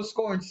struggle to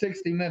score in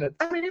 60 minutes.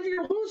 I mean, if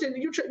you're losing,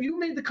 you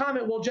made the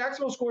comment, well,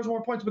 Jacksonville scores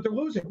more points, but they're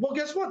losing. Well,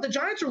 guess what? The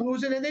Giants are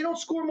losing, and they don't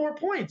score more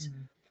points.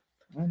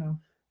 I know.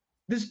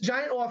 This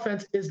Giant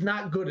offense is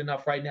not good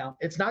enough right now.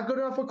 It's not good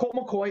enough with Colt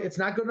McCoy. It's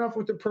not good enough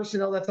with the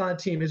personnel that's on the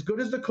team. As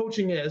good as the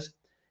coaching is,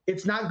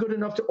 it's not good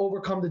enough to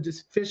overcome the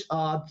deficiencies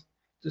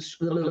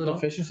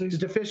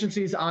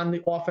on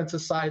the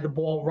offensive side of the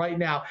ball right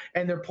now.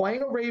 And they're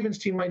playing a Ravens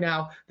team right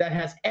now that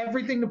has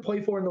everything to play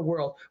for in the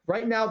world.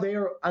 Right now, they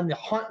are on the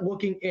hunt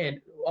looking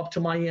in up to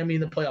Miami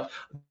in the playoffs.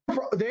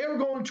 They are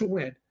going to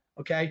win,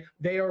 okay?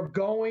 They are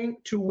going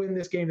to win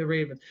this game, the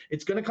Ravens.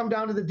 It's going to come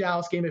down to the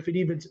Dallas game if it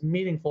even's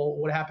meaningful,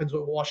 what happens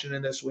with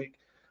Washington this week.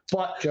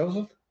 But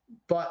Joseph?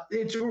 But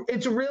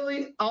it's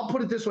really, I'll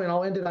put it this way, and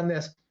I'll end it on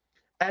this.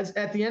 As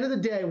at the end of the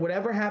day,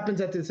 whatever happens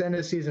at this end of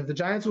the season, if the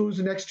Giants lose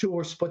the next 2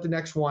 or split the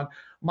next 1,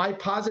 my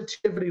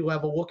positivity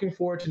level looking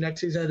forward to next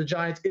season of the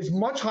Giants is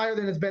much higher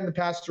than it's been the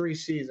past 3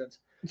 seasons.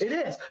 It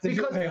is.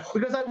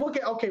 Because I look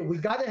at, okay, we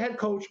got a head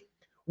coach.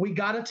 We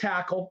got a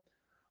tackle.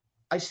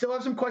 I still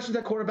have some questions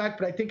at quarterback,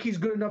 but I think he's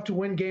good enough to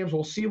win games.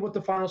 We'll see what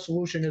the final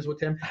solution is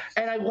with him.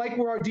 And I like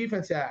where our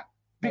defense is at.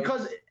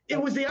 Because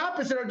it was the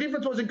opposite. Our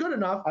defense wasn't good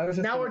enough.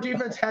 Now our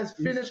defense has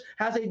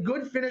a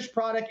good finished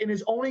product and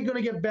is only going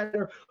to get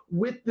better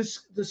with the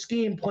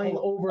scheme playing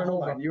over and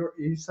over.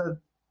 You said,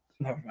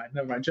 never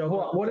mind,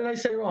 Joe. What did I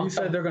say wrong? You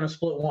said they're going to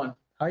split 1.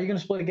 How are you going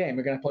to split a game?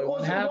 You're going to play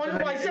one half.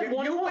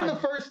 You win the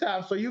first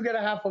half, so you get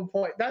a half a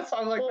point. That's how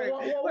I'm like.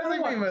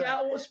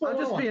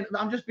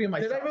 I'm just being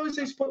myself. Did I really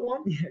say split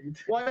 1? Yeah, you did.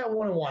 Why not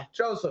 1-1?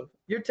 Joseph,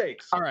 your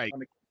takes. All right.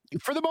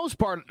 For the most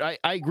part, I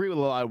agree with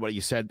a lot of what you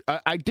said.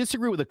 I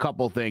disagree with a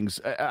couple things.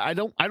 I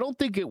don't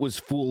think it was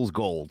fool's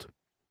gold.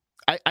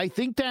 I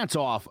think that's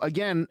off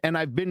again, and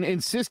I've been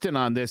insistent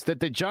on this that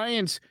the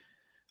Giants,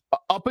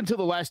 up until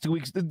the last 2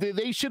 weeks,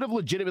 they should have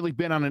legitimately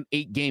been on an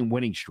 8-game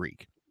winning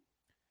streak.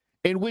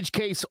 In which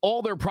case,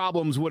 all their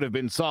problems would have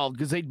been solved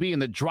because they'd be in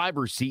the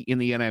driver's seat in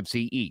the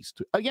NFC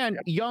East. Again,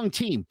 young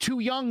team, too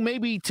young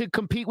maybe to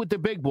compete with the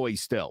big boys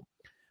still.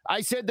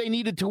 I said they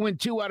needed to win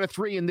 2 out of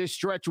 3 in this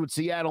stretch with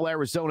Seattle,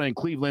 Arizona, and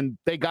Cleveland.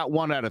 They got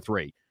 1 out of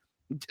 3.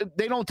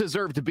 They don't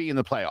deserve to be in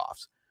the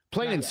playoffs.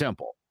 Plain and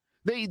simple.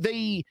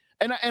 And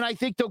I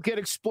think they'll get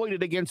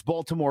exploited against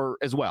Baltimore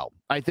as well.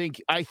 I think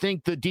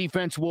the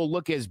defense will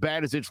look as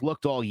bad as it's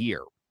looked all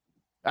year.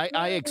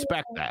 I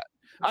expect that.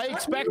 I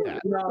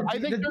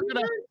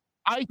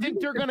think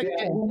they're gonna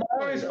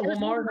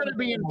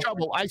be in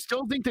trouble. I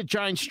still think the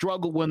Giants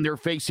struggle when they're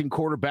facing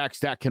quarterbacks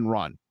that can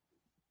run.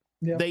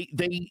 Yeah.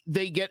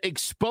 They get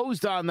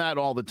exposed on that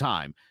all the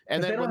time,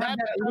 and then when that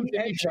becomes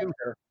an issue,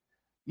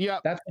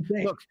 that's the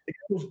thing. Look,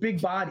 those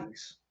big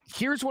bodies.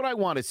 Here's what I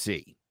want to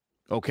see.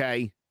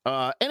 Okay,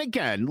 and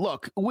again,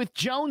 look, with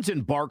Jones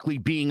and Barkley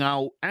being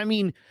out, I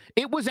mean,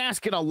 it was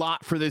asking a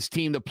lot for this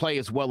team to play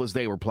as well as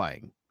they were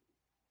playing.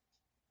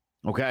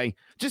 Okay,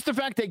 just the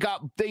fact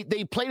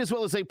they played as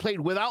well as they played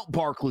without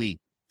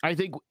Barkley, I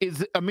think,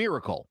 is a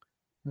miracle.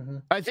 Mm-hmm.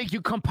 I think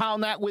you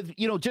compound that with,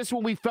 just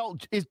when we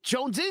felt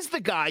Jones is the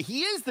guy,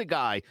 he is the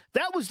guy.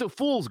 That was the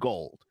fool's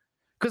gold.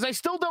 Because I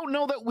still don't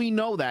know that we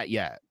know that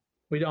yet.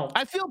 We don't.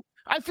 I feel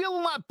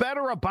a lot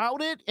better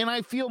about it, and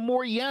I feel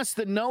more yes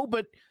than no,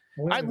 but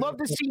I'd love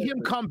to see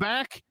him come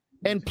back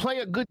and play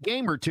a good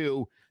game or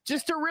two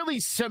just to really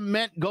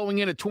cement going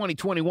into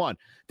 2021.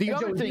 The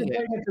other thing is,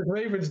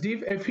 Ravens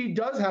defense, if he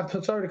does have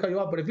to, sorry to cut you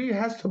off, but if he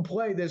has to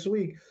play this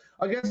week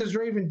against his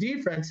Raven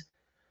defense,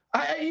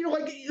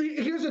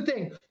 here's the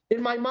thing.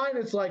 In my mind,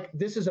 it's like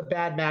this is a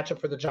bad matchup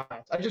for the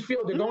Giants. I just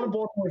feel they're going to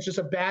Baltimore. It's just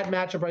a bad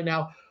matchup right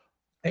now.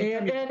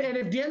 And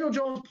if Daniel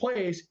Jones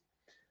plays,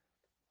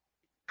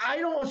 I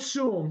don't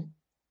assume,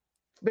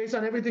 based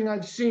on everything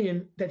I've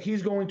seen, that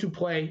he's going to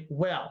play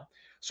well.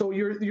 So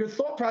your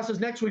thought process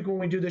next week when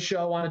we do the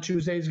show on a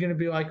Tuesday is going to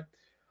be like,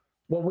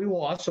 well, we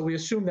lost, so we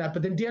assume that.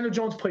 But then Daniel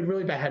Jones played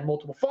really bad, had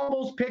multiple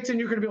fumbles, picks, and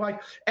you're going to be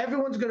like,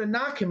 everyone's going to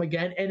knock him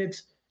again, and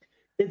it's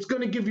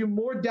going to give you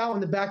more doubt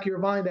in the back of your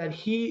mind that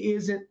he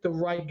isn't the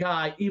right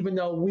guy, even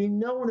though we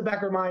know in the back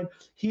of our mind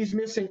he's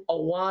missing a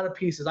lot of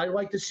pieces. I'd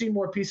like to see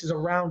more pieces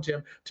around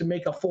him to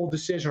make a full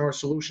decision or a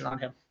solution on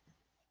him.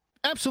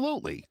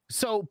 Absolutely.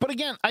 So, but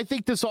again, I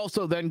think this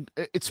also then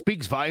it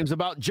speaks volumes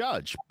about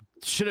Judge.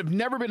 Should have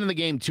never been in the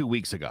game 2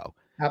 weeks ago.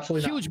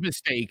 Absolutely huge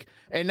mistake.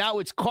 And now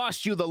it's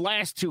cost you the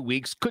last 2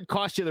 weeks, could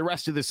cost you the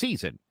rest of the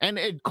season. And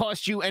it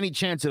cost you any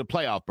chance at a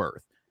playoff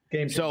berth.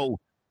 Game so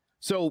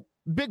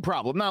Big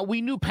problem. Now, we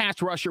knew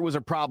pass rusher was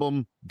a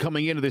problem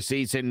coming into the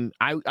season.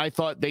 I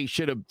thought they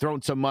should have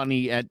thrown some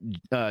money at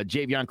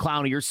Jadeveon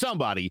Clowney or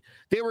somebody.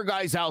 There were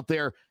guys out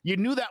there. You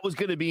knew that was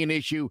going to be an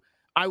issue.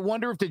 I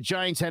wonder if the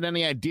Giants had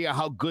any idea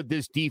how good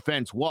this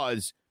defense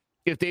was,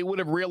 if they would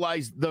have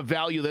realized the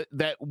value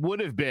that would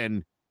have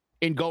been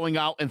in going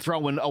out and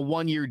throwing a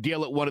one-year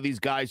deal at one of these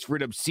guys for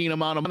an obscene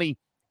amount of money,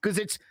 because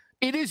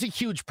it is a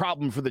huge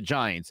problem for the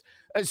Giants,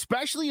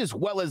 especially as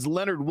well as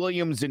Leonard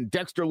Williams and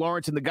Dexter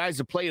Lawrence and the guys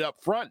that played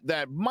up front.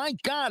 That, my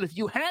God, if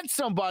you had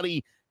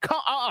somebody,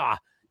 I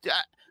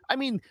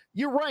mean,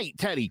 you're right,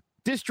 Teddy.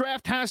 This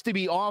draft has to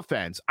be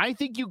offense. I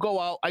think you go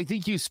out. I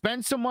think you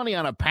spend some money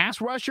on a pass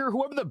rusher.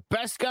 Whoever the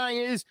best guy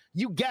is,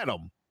 you get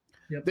him.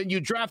 Yep. Then you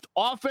draft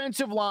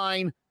offensive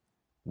line,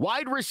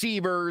 wide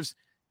receivers,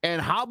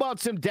 and how about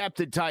some depth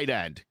at tight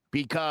end?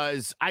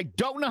 Because I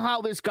don't know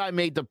how this guy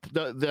made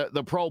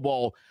the Pro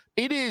Bowl.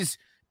 It is.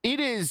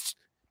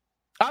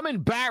 I'm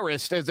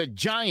embarrassed as a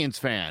Giants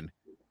fan.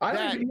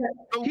 I'm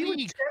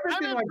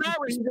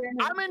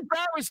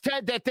embarrassed,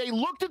 Ted, that they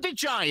looked at the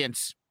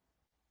Giants.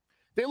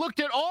 They looked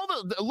at all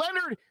the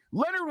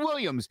Leonard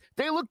Williams.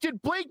 They looked at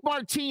Blake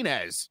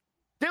Martinez.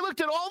 They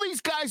looked at all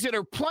these guys that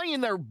are playing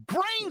their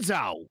brains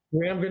out.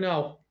 Graham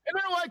Gano. And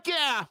they're like,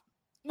 yeah,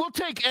 we'll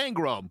take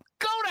Ingram.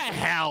 Go to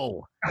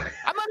hell. I'm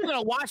not even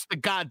going to watch the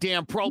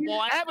goddamn Pro Bowl.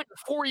 I haven't in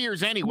 4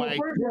 years anyway.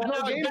 First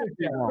of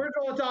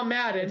all, it's on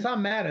Madden. It's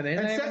on Madden.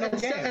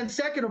 And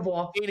second of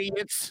all,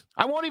 idiots.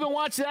 I won't even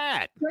watch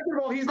that. Second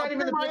of all, he's not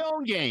even my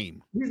own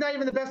game. He's not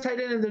even the best tight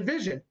end in the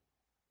division.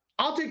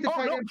 I'll take the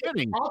tight end.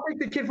 Kidding. I'll take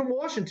the kid from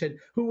Washington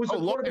who was a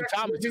quarterback.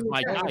 Thomas is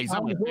my guy.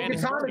 Logan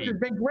Thomas has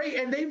been great,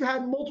 and they've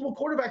had multiple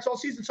quarterbacks all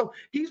season, so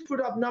he's put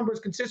up numbers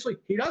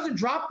consistently. He doesn't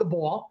drop the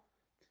ball.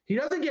 He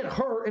doesn't get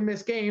hurt and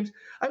miss games.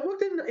 I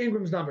looked at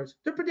Ingram's numbers.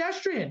 They're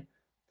pedestrian.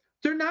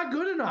 They're not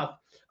good enough.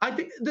 I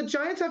think the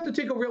Giants have to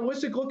take a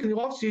realistic look in the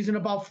offseason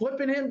about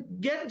flipping him,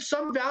 get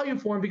some value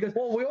for him, because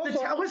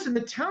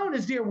the talent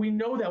is there. We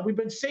know that. We've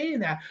been saying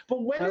that.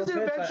 But when is it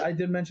eventually? I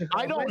did mention.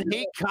 I don't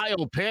hate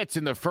Kyle Pitts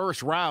in the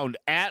first round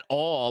at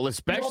all,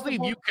 especially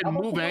if you can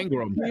move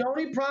Ingram. The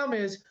only problem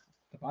is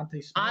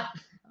Devontae Smith.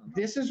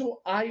 This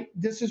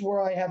is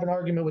where I have an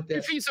argument with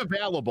this. If he's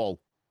available.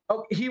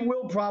 Oh, he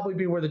will probably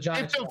be where the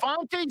Giants. If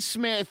Devontae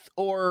Smith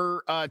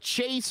or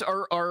Chase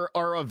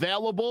are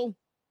available,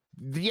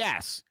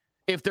 yes.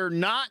 If they're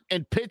not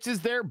and Pitts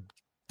is there,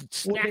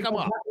 stack them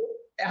up.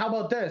 How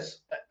about this?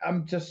 I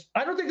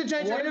don't think the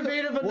Giants are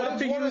innovative enough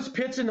to use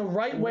Pitts in the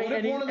right way,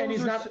 and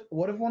he's not.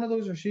 What if one of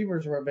those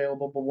receivers are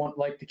available, but one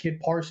like the kid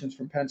Parsons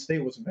from Penn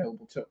State was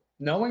available too?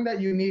 Knowing that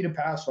you need a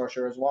pass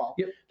rusher as well.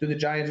 Yep.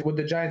 Would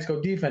the Giants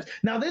go defense?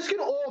 Now this can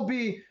all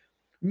be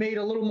made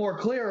a little more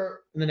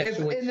clear in the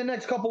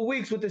next couple of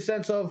weeks, with the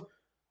sense of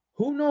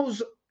who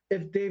knows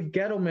if Dave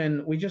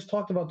Gettleman, we just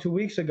talked about 2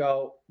 weeks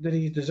ago, that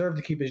he deserved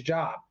to keep his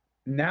job.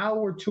 Now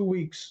we're 2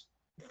 weeks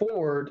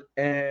forward,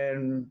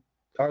 and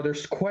are there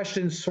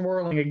questions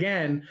swirling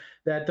again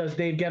that does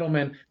Dave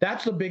Gettleman?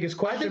 That's the biggest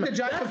question. I think the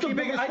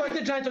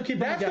Giants will keep him.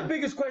 That's the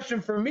biggest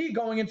question for me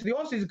going into the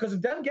offseason, because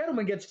if Dan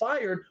Gettleman gets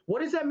fired,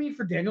 what does that mean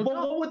for Daniel Jones?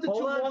 What would the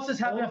two losses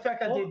have an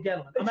effect on Dave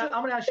Gettleman? I'm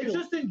going to ask you. It's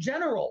just in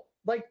general.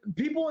 Like,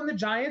 people in the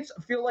Giants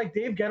feel like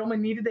Dave Gettleman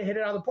needed to hit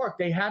it out of the park.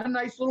 They had a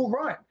nice little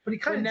run. But he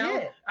kind of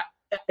did.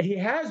 He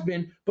has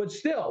been, but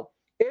still,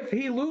 if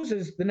he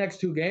loses the next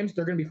 2 games,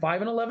 they're going to be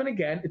 5-11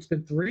 again. It's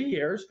been 3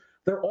 years.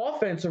 Their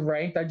offensive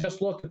ranked, I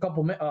just looked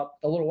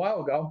a little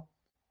while ago,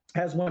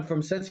 has went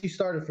from, since he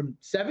started, from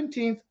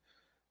 17th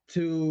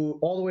to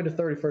all the way to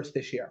 31st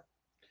this year.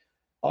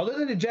 Other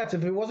than the Jets,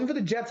 if it wasn't for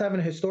the Jets having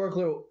a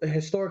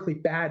historically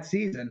bad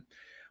season,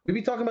 we'd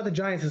be talking about the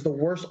Giants as the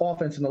worst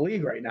offense in the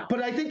league right now.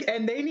 But I think,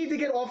 and they need to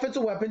get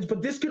offensive weapons,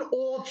 but this could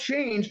all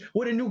change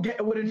with a new. Yeah,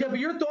 but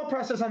your thought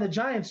process on the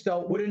Giants,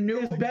 though,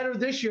 is better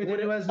this year than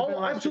it has been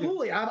last year.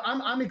 Absolutely.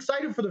 I'm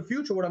excited for the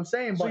future. What I'm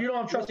saying, but so you don't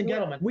have trust in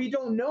Gettleman. We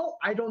don't know.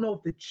 I don't know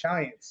if the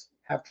Giants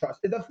have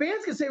trust. The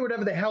fans can say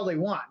whatever the hell they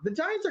want. The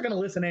Giants are going to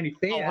listen to any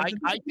fans.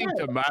 I think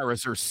the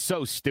Maras are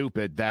so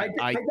stupid that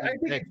I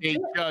think they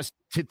just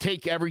to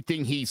take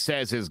everything he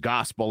says as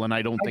gospel, and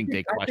I don't think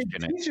they question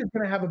it. I think Teacher's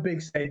going to have a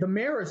big say. The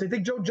Maras, I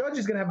think Joe Judge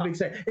is going to have a big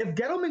say. If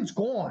Gettleman's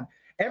gone,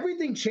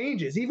 everything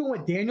changes. Even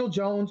with Daniel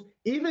Jones,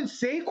 even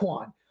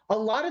Saquon. A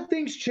lot of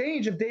things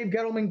change if Dave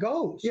Gettleman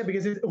goes. Yeah,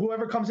 because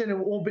whoever comes in,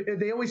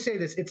 they always say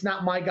this. It's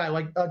not my guy,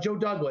 like Joe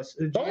Douglas.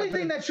 The only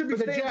thing that should be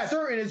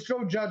certain is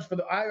Joe Judge for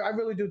the. I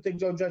really do think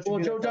Joe Judge. Well,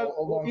 Joe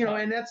Douglas,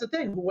 and that's the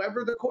thing.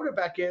 Whoever the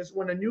quarterback is,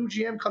 when a new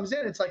GM comes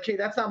in, it's like, hey,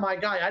 that's not my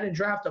guy. I didn't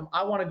draft him.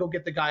 I want to go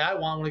get the guy I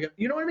want to get.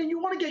 You know what I mean? You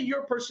want to get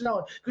your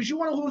personnel because you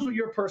want to lose with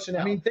your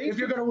personnel. I mean, if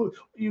you're going to lose,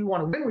 you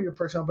want to win with your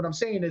personnel. But I'm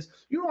saying is,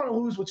 you don't want to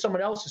lose with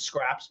someone else's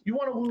scraps. You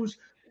want to lose.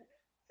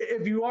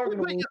 If you are going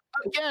to lose.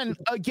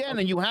 Again,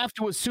 and you have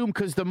to assume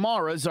because the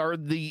Maras are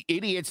the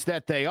idiots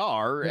that they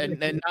are, and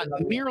not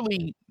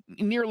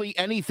nearly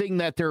anything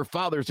that their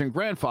fathers and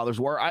grandfathers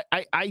were.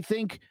 I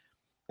think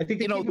they're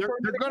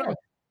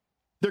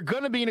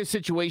gonna be in a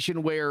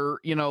situation where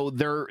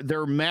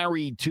they're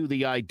married to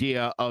the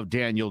idea of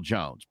Daniel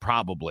Jones,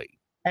 probably.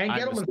 And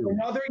Gettleman for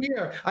another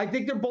year. I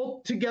think they're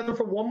both together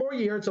for one more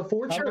year. It's a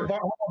fortune.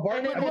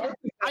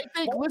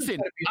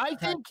 I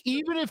think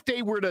even if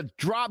they were to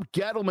drop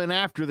Gettleman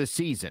after the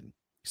season,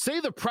 say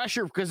the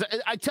pressure, because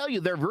I tell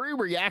you, they're very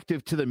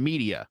reactive to the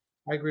media.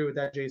 I agree with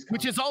that, Jay's comment.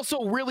 Which is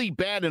also really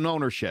bad in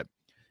ownership.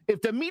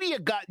 If the media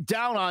got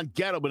down on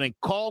Gettleman and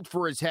called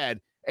for his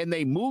head and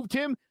they moved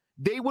him,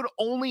 they would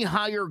only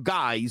hire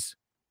guys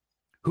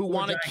who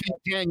want to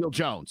keep Daniel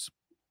Jones.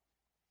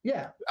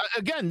 Yeah.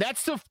 Again,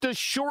 that's the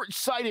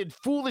short-sighted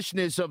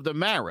foolishness of the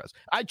Maras.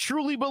 I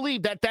truly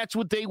believe that that's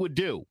what they would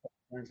do.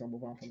 Giants don't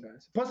move on from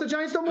guys. Plus, the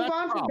Giants don't move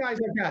on from guys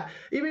like that.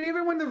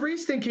 Even when the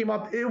Reese thing came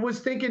up, it was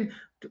thinking,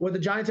 were the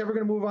Giants ever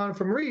going to move on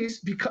from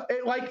Reese? Because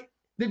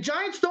the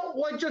Giants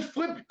don't just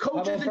flip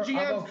coaches and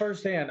GMs. How about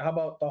firsthand? How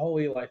about the whole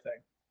Eli thing?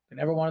 They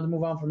never wanted to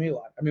move on from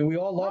Eli. I mean, we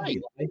all love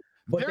Eli.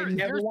 But they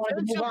never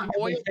wanted to move on.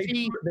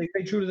 They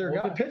stay true to their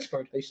guy.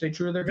 Pittsburgh. They stay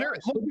true to their guys.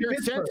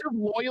 Their sense of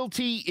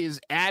loyalty is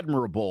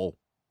admirable,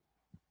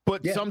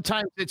 but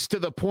sometimes it's to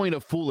the point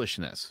of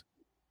foolishness.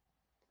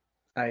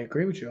 I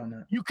agree with you on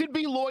that. You could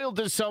be loyal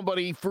to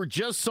somebody for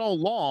just so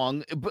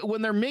long, but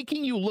when they're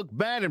making you look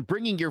bad and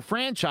bringing your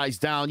franchise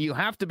down, you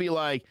have to be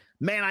like,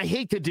 man, I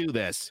hate to do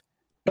this,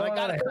 but I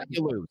got to cut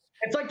you loose.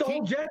 It's like the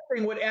whole Jet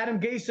thing with Adam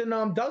Gase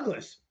and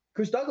Douglas.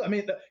 Chris Douglas. I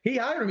mean, he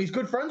hired him. He's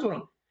good friends with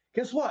him.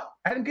 Guess what?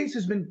 Adam Gase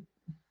has been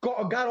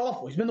god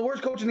awful. He's been the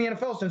worst coach in the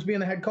NFL since being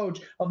the head coach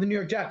of the New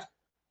York Jets.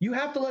 You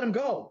have to let him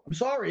go. I'm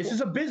sorry. This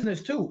is a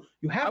business, too.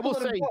 You have to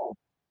let him go.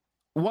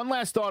 One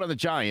last thought on the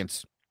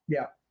Giants.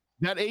 Yeah.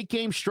 That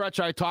 8-game stretch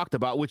I talked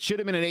about, which should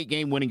have been an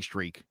 8-game winning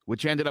streak,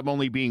 which ended up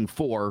only being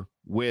 4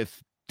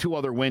 with 2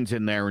 other wins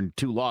in there and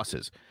 2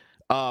 losses.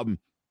 Or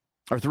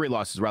 3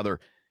 losses, rather.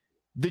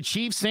 The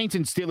Chiefs, Saints,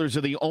 and Steelers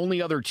are the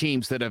only other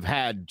teams that have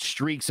had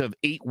streaks of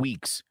 8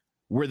 weeks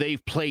where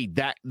they've played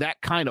that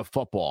kind of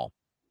football.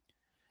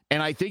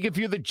 And I think if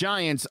you're the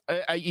Giants,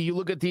 you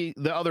look at the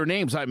other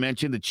names I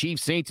mentioned, the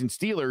Chiefs, Saints, and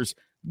Steelers,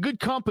 good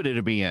company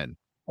to be in.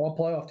 All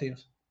playoff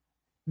teams.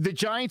 The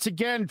Giants,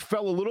 again,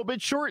 fell a little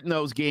bit short in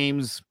those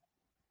games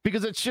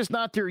because it's just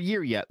not their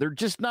year yet. They're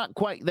just not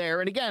quite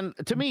there. And again,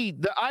 to me,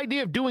 the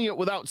idea of doing it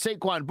without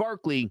Saquon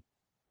Barkley,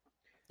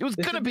 it was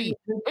going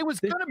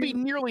to be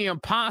nearly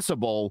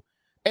impossible.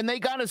 And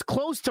they got as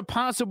close to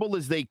possible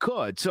as they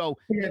could. So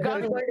it's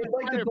like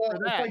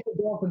the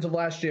Dolphins of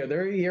last year.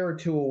 They're a year or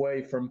 2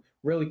 away from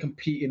really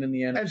competing in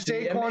the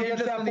NFC. And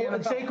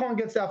Saquon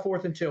gets that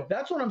 4th and 2.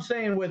 That's what I'm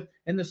saying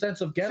in the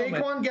sense of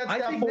Gettleman. Saquon gets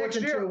that 4th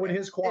and 2 with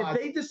his quad.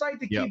 If they decide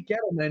to keep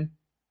Gettleman,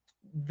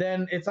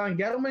 then it's on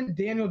Gettleman,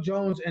 Daniel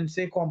Jones, and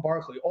Saquon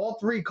Barkley. All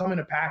 3 come in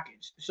a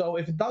package. So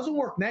if it doesn't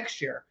work next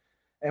year,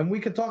 and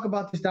we could talk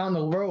about this down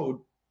the road,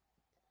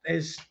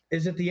 is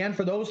it the end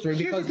for those 3?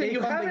 Because they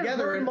come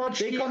together and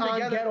they come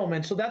together.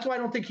 Gettleman, so that's why I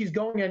don't think he's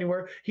going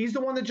anywhere. He's the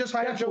one that just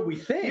hired. That's what we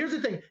think. Here's the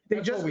thing: they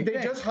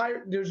just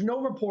hired. There's no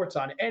reports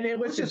on it, and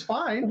which is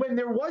fine. When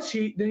there was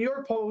heat, the New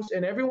York Post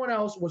and everyone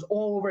else was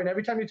all over. And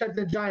every time you typed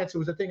in the Giants, it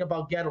was a thing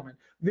about Gettleman.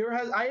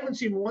 I haven't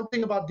seen one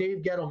thing about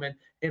Dave Gettleman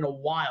in a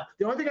while.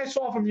 The only thing I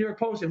saw from the New York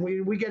Post, and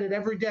we get it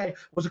every day,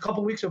 was a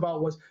couple weeks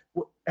about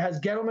has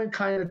Gettleman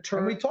kind of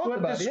turned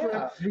the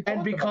script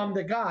and become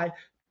the guy.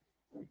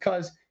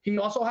 Because he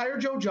also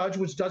hired Joe Judge,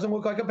 which doesn't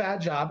look like a bad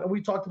job. And we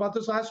talked about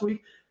this last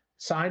week.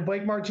 Signed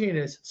Blake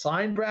Martinez,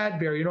 signed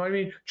Bradbury, you know what I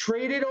mean?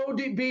 Traded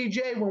OBJ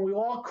when we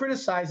all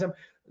criticize him.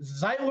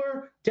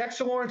 Zeitler,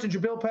 Dexter Lawrence, and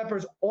Jabril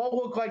Peppers all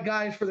look like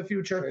guys for the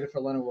future. Traded for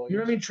Leonard Williams. You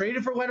know what I mean?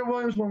 Traded for Leonard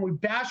Williams when we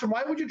bash him.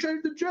 Why would you trade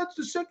the Jets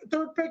the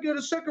 3rd pick in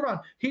the 2nd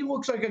round? He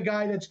looks like a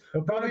guy that's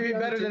probably be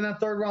better than that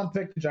 3rd round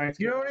pick the Giants.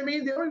 You know what I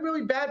mean? The only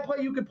really bad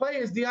play you could play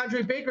is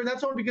DeAndre Baker, and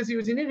that's only because he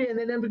was an idiot and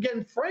then ended up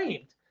getting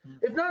framed.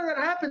 If none of that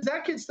happens,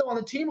 that kid's still on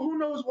the team. Who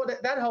knows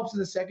what that helps in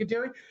the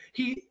secondary?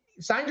 He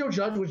signed Joe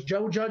Judge, which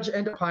Joe Judge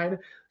ended up hiring.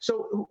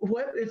 So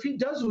if he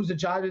does lose a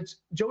job,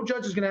 Joe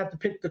Judge is going to have to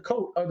pick the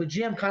coach or the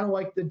GM, kind of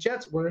like the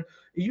Jets were.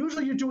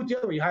 Usually you do it the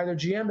other way. You hire the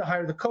GM to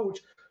hire the coach.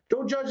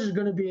 Joe Judge is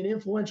going to be an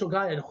influential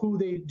guy in who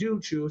they do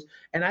choose,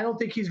 and I don't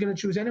think he's going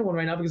to choose anyone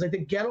right now because I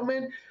think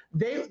Gettleman,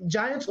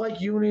 Giants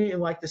like unity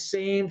and like the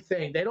same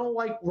thing. They don't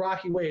like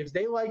rocky waves.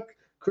 They like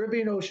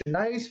Caribbean Ocean,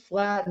 nice,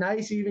 flat,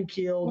 nice, even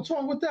keeled. What's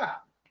wrong with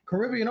that?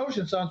 Caribbean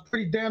Ocean sounds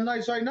pretty damn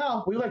nice right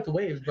now. We like the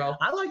waves, bro.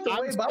 I like the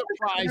waves. I'm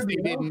surprised they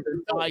didn't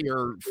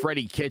fire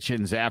Freddie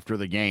Kitchens after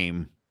the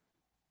game.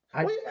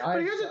 But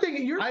here's the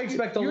thing: you're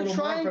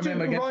trying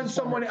to run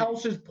someone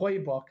else's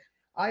playbook.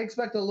 I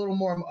expect a little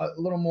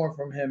more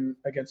from him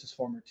against his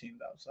former team,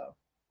 though. So.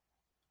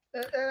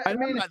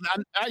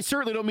 I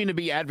certainly don't mean to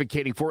be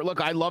advocating for it.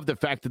 Look, I love the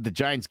fact that the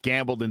Giants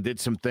gambled and did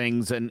some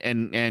things,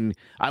 and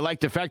I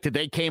like the fact that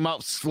they came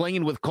out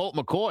slinging with Colt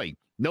McCoy.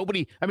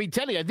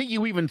 Teddy, I think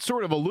you even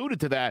sort of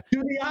alluded to that.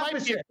 Do the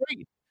opposite.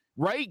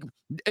 Right?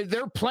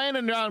 They're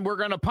planning on, we're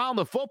going to pound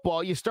the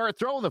football. You start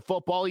throwing the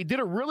football. He did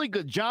a really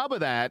good job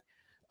of that.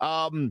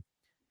 They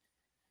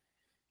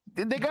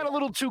got a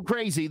little too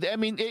crazy.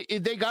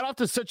 They got off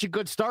to such a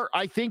good start.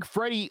 I think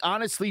Freddie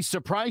honestly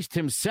surprised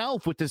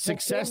himself with the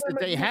success that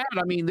they had.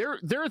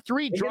 There are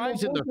 3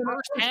 drives in the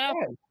first half.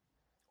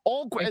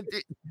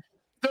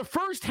 the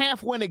first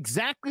half went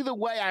exactly the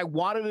way I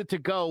wanted it to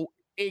go,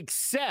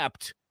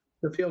 except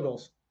the field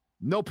goals.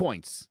 No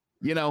points.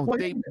 You know,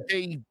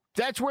 they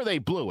that's where they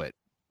blew it.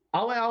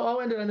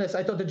 I'll end it on this.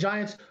 I thought the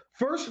Giants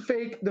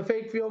the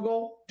fake field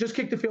goal, just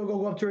kick the field goal,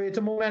 go up 3. It's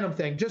a momentum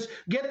thing. Just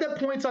get the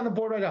points on the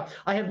board right now.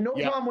 I have no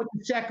problem with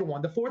the second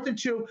one, the 4th and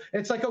 2.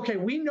 It's like, okay,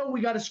 we know we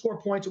got to score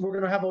points, and we're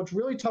going to have a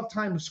really tough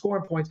time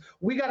scoring points.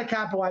 We got to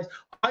capitalize.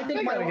 I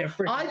think my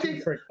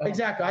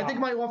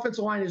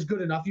offensive line is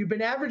good enough. You've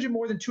been averaging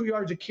more than 2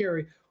 yards a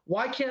carry.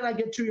 Why can't I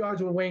get 2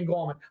 yards with Wayne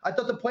Gallman? I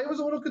thought the play was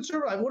a little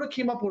conservative. I would have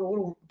came up with a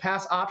little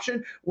pass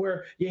option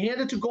where you hand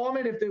it to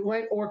Gallman if they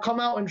went, or come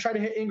out and try to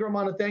hit Ingram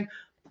on a thing.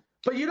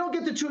 But you don't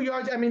get the 2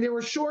 yards. I mean, they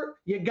were short.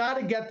 You got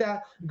to get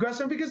that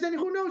aggressive, because then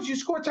who knows? You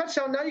score a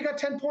touchdown. Now you got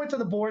 10 points on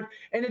the board,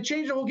 and it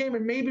changed the whole game.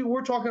 And maybe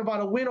we're talking about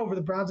a win over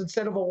the Browns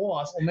instead of a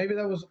loss. Well, maybe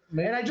that was.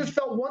 And I just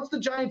felt once the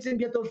Giants didn't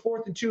get those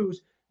 4th and 2s,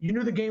 you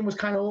knew the game was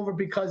kind of over,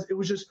 because it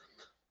was just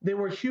they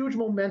were huge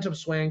momentum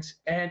swings.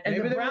 And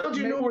the Browns,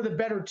 knew were the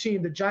better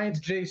team. The Giants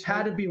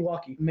had to be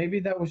lucky. Maybe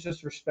that was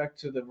just respect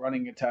to the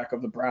running attack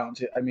of the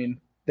Browns. I mean,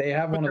 they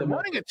have one of the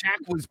running attack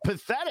was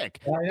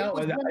pathetic. I know.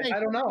 I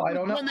don't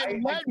know. When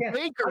they led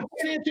Baker,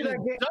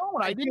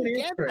 I didn't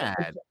get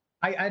that.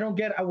 I don't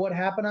get what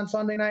happened on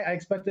Sunday night. I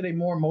expected a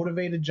more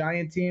motivated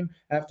Giant team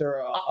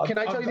after. Can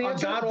I tell you the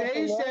answer?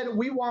 They said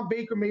we want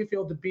Baker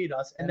Mayfield to beat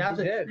us, and that's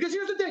it. Because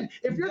here's the thing: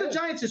 if you're the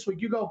Giants this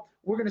week, you go,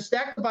 we're going to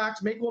stack the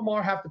box, make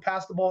Lamar have to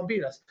pass the ball and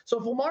beat us. So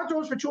if Lamar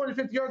throws for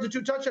 250 yards and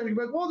 2 touchdowns,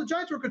 you're like, well, the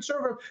Giants were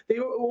conservative. They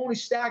were only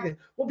stagnant.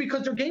 Well,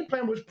 because their game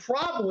plan was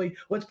probably,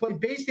 let's play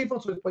base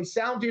defense, let's play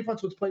sound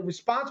defense, let's play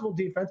responsible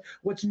defense,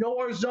 let's know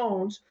our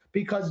zones,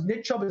 because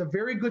Nick Chubb is a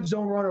very good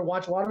zone runner.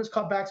 Watch a lot of his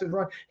cutbacks and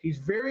run. He's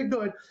very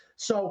good.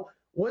 So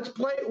let's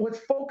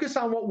focus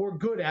on what we're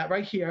good at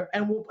right here,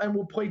 and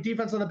we'll play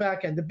defense on the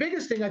back end. The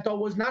biggest thing I thought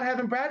was not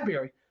having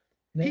Bradbury.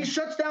 Yeah. He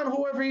shuts down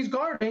whoever he's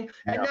guarding,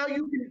 and now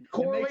you can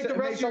correlate the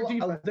rest of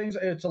your defense.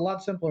 It's a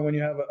lot simpler when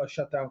you have a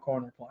shutdown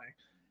corner playing.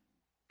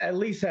 At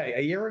least,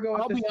 a year ago.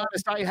 I'll be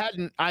honest,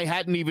 I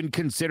hadn't even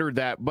considered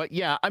that. But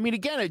yeah, I mean,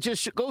 again, it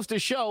just goes to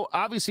show,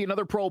 obviously,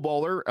 another Pro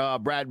Bowler,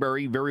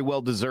 Bradbury, very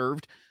well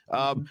deserved.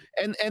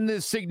 And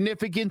the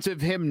significance of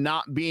him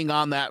not being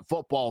on that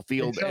football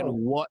field, and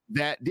what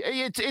that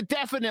it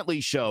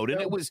definitely showed,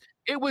 and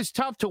it was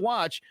tough to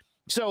watch.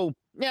 So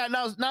yeah,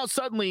 now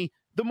suddenly,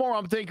 the more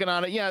I'm thinking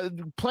on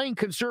it, playing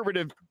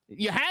conservative,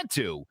 you had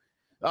to.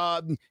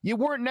 You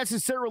weren't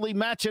necessarily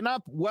matching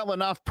up well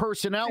enough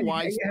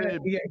personnel-wise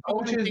to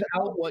coaches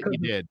out what you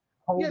did.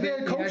 They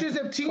had coaches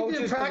have teamed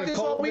in practice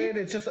all week.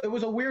 It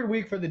was a weird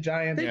week for the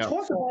Giants. They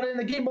talked about it in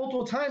the game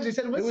multiple times. They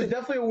said, listen. It was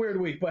definitely a weird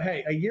week. But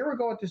hey, a year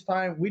ago at this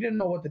time, we didn't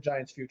know what the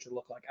Giants' future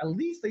looked like. At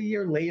least a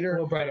year later,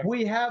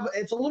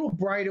 it's a little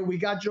brighter. We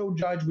got Joe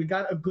Judge. We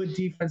got a good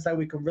defense that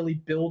we can really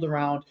build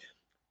around.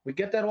 We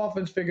get that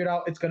offense figured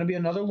out. It's going to be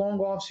another long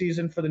off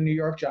season for the New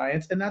York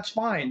Giants, and that's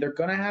fine. They're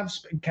going to have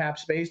cap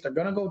space. They're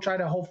going to go try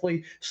to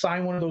hopefully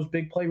sign one of those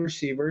big play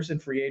receivers in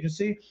free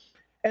agency.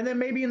 And then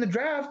maybe in the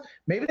draft,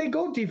 maybe they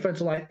go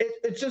defensive line.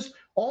 It's just,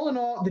 all in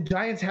all, the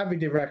Giants have a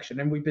direction.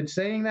 And we've been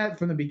saying that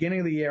from the beginning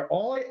of the year.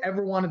 All I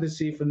ever wanted to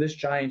see from this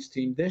Giants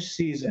team this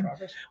season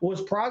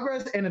was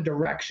progress and a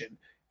direction.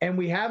 And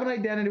we have an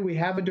identity. We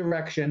have a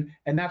direction.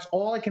 And that's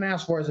all I can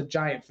ask for as a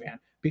Giant fan,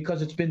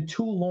 because it's been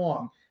too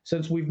long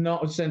since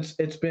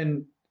it's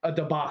been a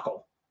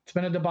debacle. It's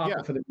been a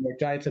debacle for the New York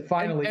Giants. And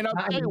finally, and I'll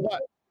tell you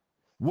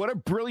what a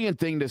brilliant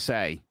thing to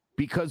say,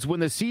 because when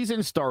the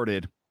season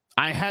started,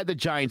 I had the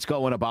Giants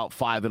going about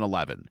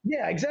 5-11.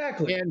 Yeah,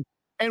 exactly.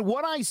 And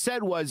what I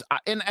said was,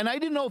 and I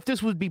didn't know if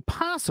this would be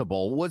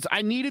possible, was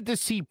I needed to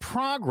see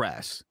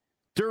progress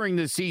during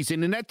the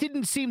season, and that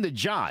didn't seem to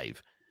jive.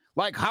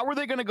 Like, how are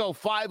they going to go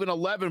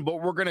 5-11,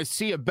 but we're going to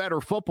see a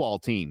better football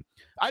team?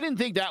 I didn't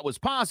think that was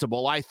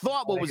possible. I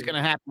thought what was going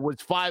to happen was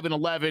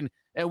 5-11,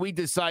 and we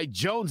decide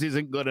Jones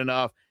isn't good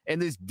enough, and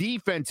this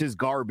defense is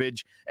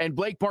garbage, and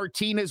Blake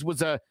Martinez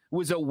was a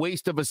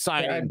waste of a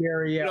signing.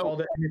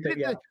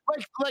 The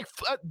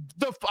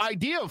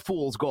idea of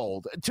fool's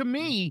gold to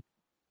me,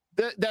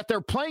 that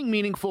they're playing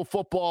meaningful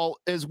football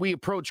as we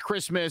approach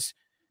Christmas.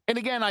 And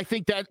again, I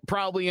think that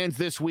probably ends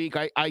this week.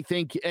 I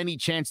think any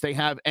chance they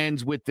have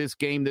ends with this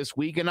game this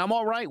week, and I'm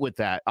all right with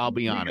that, I'll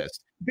be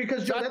honest.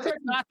 Because Joe, that's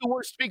not the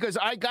worst, because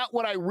I got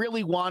what I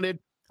really wanted.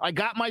 I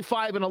got my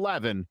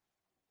 5-11,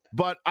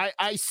 but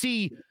I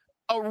see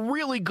a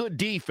really good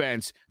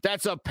defense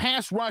that's a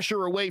pass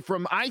rusher away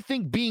from, I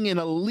think, being an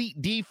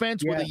elite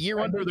defense with a year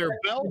under their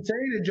belt. I'm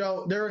saying to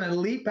Joe, they're an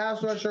elite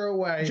pass rusher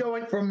away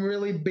from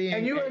really being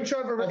a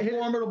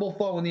formidable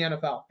foe in the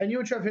NFL. And you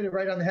and Trev hit it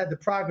right on the head, the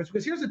progress.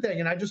 Because here's the thing,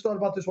 and I just thought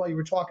about this while you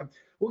were talking.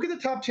 Look at the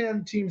top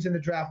 10 teams in the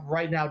draft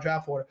right now,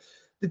 draft order.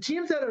 The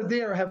teams that are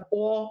there have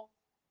all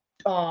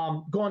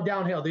gone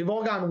downhill. They've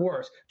all gotten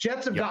worse.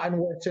 Jets have gotten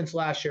worse since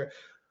last year.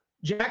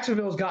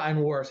 Jacksonville's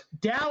gotten worse.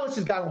 Dallas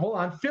has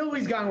gotten,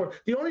 Philly's gotten worse.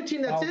 The only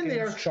team that's in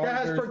there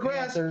that has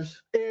progressed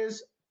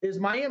is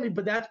Miami,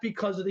 but that's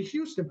because of the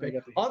Houston pick.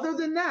 Other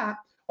than that,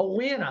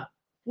 Atlanta,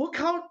 look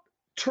how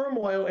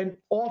turmoil and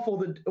awful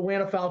the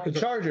Atlanta Falcons.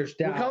 Chargers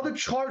down. Look how the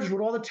Chargers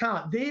with all the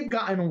talent, they've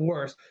gotten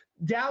worse.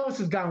 Dallas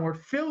has gotten worse.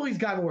 Philly's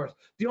gotten worse.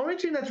 The only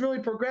team that's really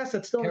progressed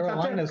that's still in the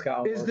top 10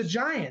 is the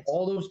Giants.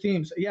 All those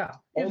teams, yeah.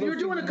 If you're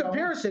doing a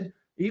comparison,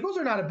 Eagles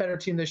are not a better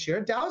team this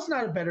year. Dallas is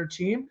not a better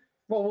team.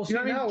 Well, we'll see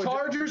now.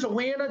 Chargers,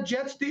 Atlanta,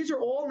 Jets, these are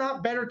all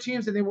not better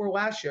teams than they were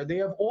last year. They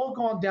have all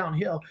gone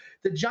downhill.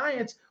 The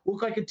Giants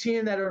look like a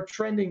team that are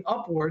trending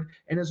upward,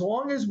 and as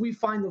long as we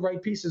find the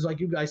right pieces, like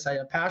you guys say,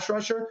 a pass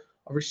rusher,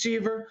 a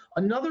receiver,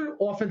 another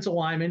offensive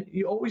lineman,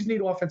 you always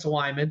need offensive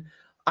linemen.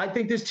 I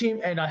think this team,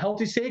 and a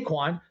healthy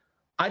Saquon,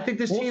 I think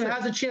this team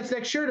has a chance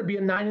next year to be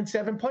a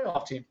 9-7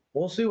 playoff team.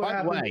 We'll see what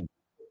happens. Way,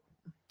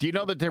 do you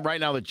know that right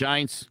now the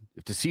Giants,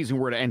 if the season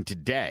were to end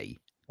today,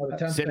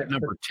 sit at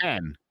number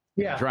 10?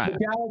 Yeah,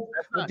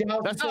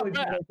 that's not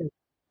bad.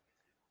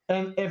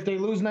 And if they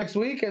lose next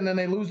week and then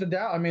they lose the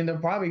Dallas, I mean, they'll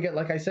probably get,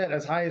 like I said,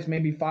 as high as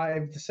maybe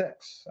 5 to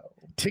 6. So,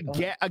 to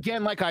get,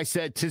 again, like I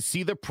said, to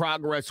see the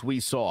progress we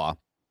saw.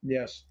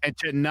 Yes. And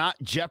to not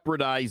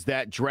jeopardize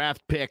that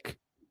draft pick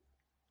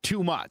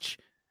too much.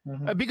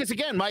 Mm-hmm. Because,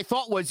 again, my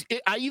thought was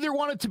I either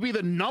wanted to be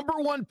the number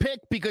 1 pick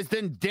because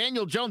then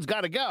Daniel Jones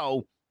got to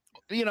go.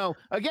 You know,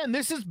 again,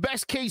 this is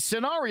best case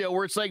scenario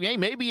where it's like, hey,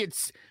 maybe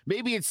it's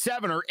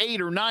 7 or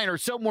 8 or 9 or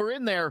somewhere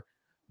in there.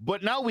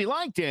 But now we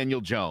like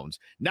Daniel Jones.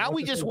 Now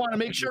we just want to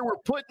make sure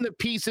we're putting the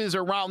pieces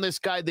around this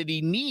guy that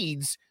he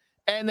needs.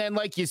 And then,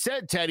 like you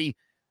said, Teddy,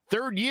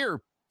 3rd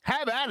year,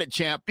 have at it,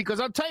 champ. Because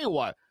I'll tell you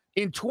what,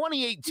 in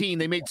 2018,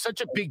 they made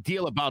such a big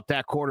deal about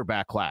that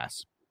quarterback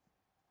class.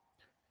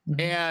 Mm-hmm.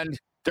 And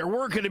it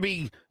was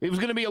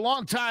going to be a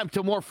long time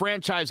till more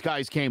franchise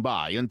guys came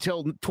by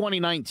until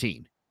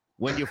 2019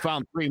 when you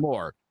found 3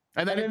 more.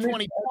 And then in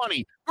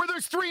 2020, where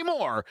there's 3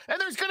 more,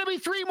 and there's going to be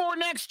 3 more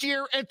next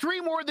year, and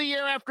 3 more the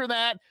year after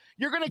that.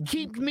 You're going to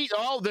keep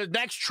the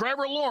next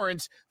Trevor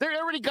Lawrence. They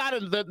already got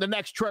the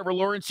next Trevor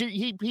Lawrence.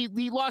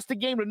 He lost the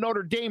game to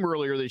Notre Dame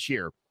earlier this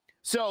year.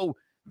 So,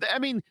 I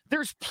mean,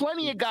 there's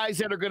plenty of guys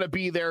that are going to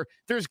be there.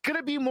 There's going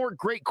to be more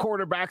great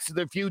quarterbacks in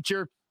the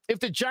future. If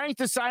the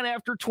Giants decide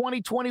after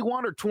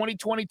 2021 or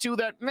 2022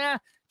 that,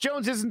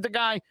 Jones isn't the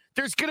guy,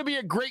 there's going to be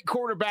a great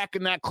quarterback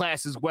in that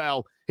class as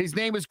well. His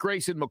name is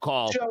Grayson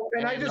McCall. Joe,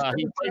 and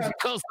he plays at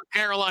Coastal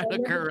Carolina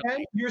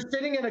currently. You're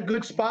sitting in a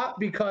good spot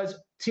because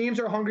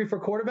teams are hungry for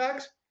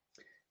quarterbacks.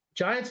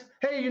 Giants,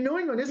 hey, New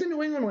England, isn't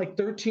New England like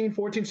 13,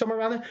 14, somewhere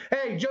around there?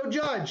 Hey, Joe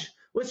Judge,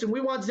 listen, we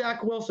want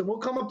Zach Wilson. We'll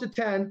come up to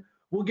 10.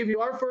 We'll give you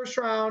our 1st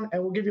round,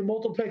 and we'll give you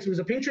multiple picks because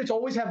the Patriots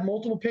always have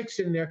multiple picks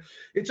in there.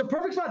 It's a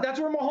perfect spot. That's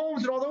where Mahomes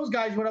and all those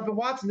guys went up and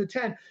Watson to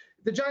 10.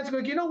 The Giants are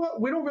like, you know what?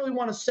 We don't really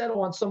want to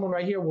settle on someone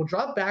right here. We'll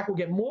drop back. We'll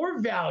get more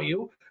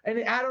value and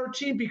add our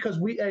team because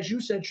we, as you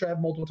said, Trev,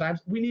 multiple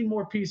times, we need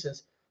more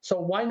pieces. So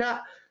why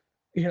not,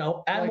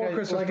 add more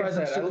Christmas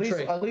presents to the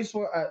tree? At least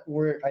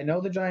I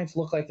know the Giants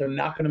look like they're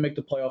not going to make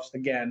the playoffs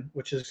again,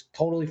 which is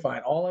totally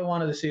fine. All I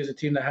wanted to see is a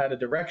team that had a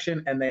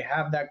direction, and they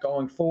have that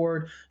going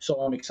forward. So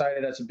I'm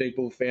excited as a Big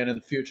Blue fan in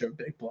the future of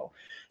Big Blue.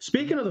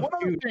 Speaking of the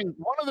future,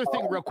 one other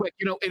thing, real quick.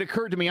 It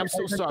occurred to me. I'm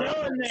so sorry.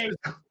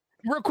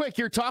 Real quick,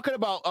 you're talking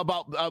about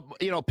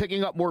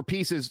picking up more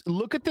pieces.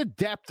 Look at the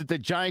depth that the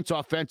Giants'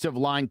 offensive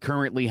line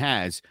currently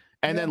has,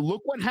 and then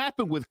look what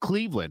happened with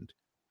Cleveland,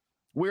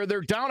 where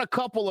they're down a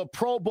couple of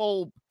Pro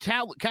Bowl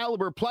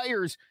caliber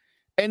players,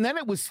 and then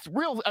it was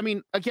real. I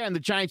mean, again,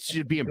 the Giants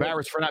should be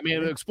embarrassed for not being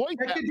able to exploit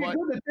that.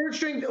 The 3rd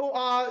string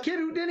kid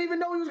who didn't even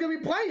know he was going to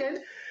be playing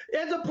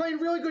ends up playing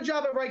really good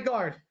job at right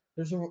guard.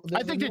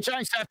 I think the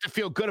Giants have to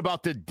feel good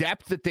about the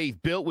depth that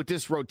they've built with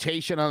this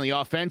rotation on the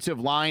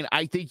offensive line.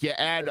 I think you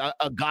add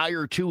a guy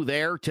or 2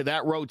 there to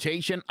that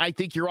rotation. I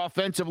think your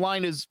offensive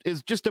line is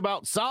just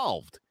about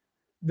solved.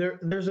 Did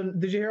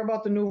you hear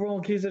about the new rule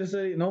in Kansas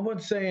City? No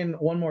one's saying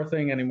one more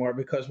thing anymore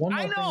because one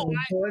more thing.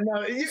 We're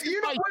Italians. You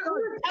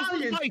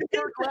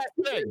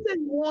say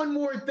one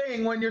more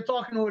thing when you're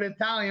talking to an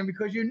Italian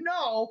because you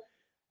know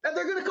that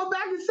they're going to come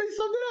back and say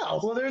something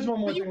else. Well, there's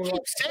one more thing. You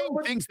keep saying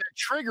things that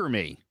trigger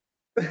me.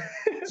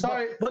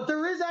 Sorry, but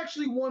there is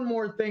actually one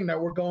more thing that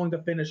we're going to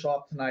finish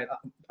off tonight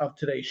of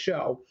today's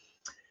show.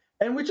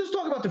 And we just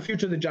talk about the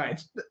future of the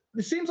Giants.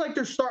 It seems like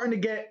they're starting to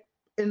get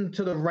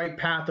into the right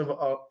path of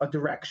a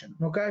direction,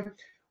 okay?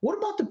 What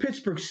about the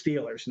Pittsburgh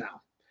Steelers now?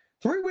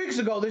 3 weeks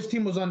ago, this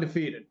team was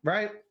undefeated,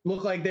 right?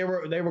 Looked like they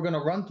were going to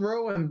run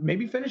through and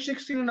maybe finish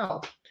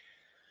 16-0.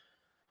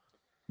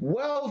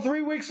 Well,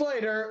 3 weeks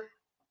later,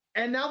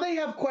 and now they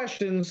have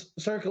questions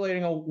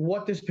circulating on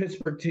what this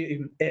Pittsburgh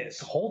team is.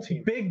 The whole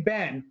team. Big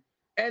Ben.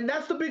 And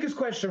that's the biggest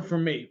question for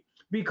me.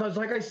 Because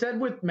like I said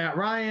with Matt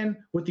Ryan,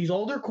 with these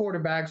older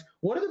quarterbacks,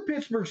 what are the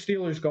Pittsburgh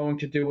Steelers going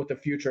to do with the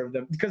future of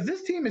them? Because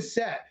this team is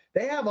set.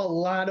 They have a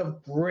lot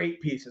of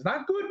great pieces.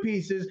 Not good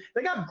pieces.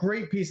 They got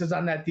great pieces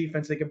on that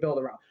defense they can build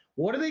around.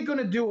 What are they going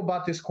to do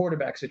about this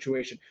quarterback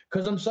situation?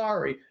 Because I'm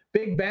sorry,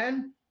 Big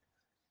Ben,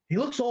 he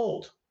looks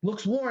old,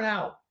 looks worn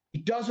out. He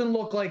doesn't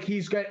look like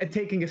he's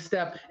taking a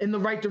step in the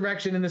right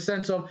direction in the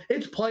sense of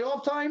it's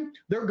playoff time.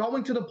 They're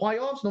going to the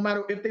playoffs. No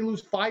matter if they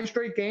lose 5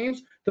 straight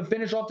games to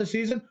finish off the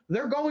season,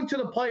 they're going to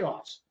the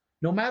playoffs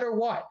no matter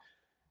what.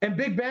 And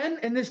Big Ben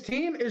and this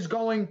team is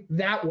going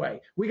that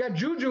way. We got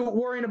Juju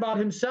worrying about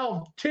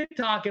himself,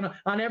 TikToking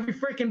on every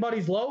freaking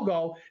buddy's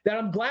logo. That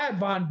I'm glad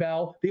Von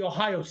Bell, the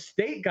Ohio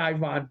State guy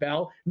Von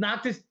Bell,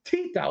 knocked his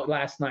teeth out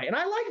last night. And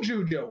I like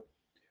Juju.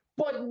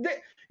 But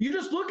you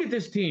just look at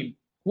this team.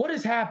 What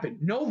has happened?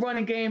 No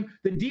running game.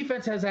 The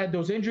defense has had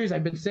those injuries.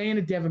 I've been saying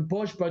it. Devin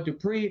Bush, Bud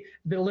Dupree.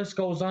 The list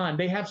goes on.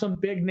 They have some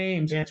big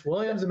names. Chance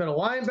Williams, the middle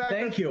linebacker.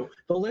 Thank you.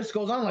 The list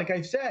goes on, like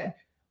I said.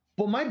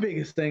 But my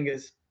biggest thing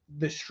is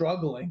the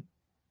struggling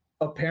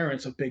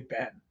appearance of Big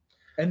Ben.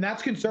 And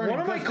that's concerning. One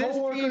of my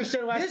coworkers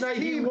said last night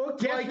he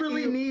looked like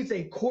desperately needs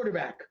a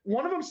quarterback.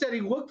 One of them said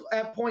he looked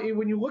at point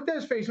when you looked at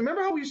his face.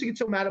 Remember how we used to get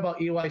so mad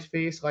about Eli's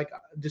face, like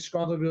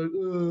disgruntled,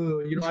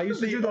 like, you know, I used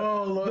to do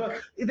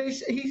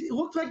he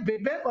looked like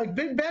Big Ben. Like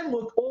Big Ben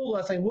looked old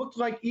last night. Looked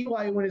like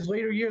Eli in his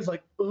later years,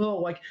 like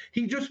like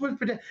he just was.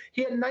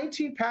 He had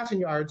 19 passing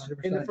yards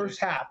in the first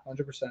half.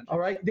 100%. All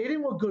right, they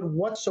didn't look good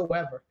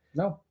whatsoever.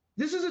 No,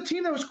 this is a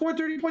team that was scoring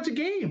 30 points a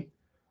game.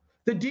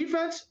 The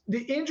defense,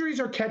 the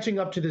injuries are catching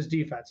up to this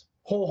defense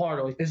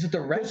wholeheartedly. Is it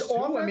the rest?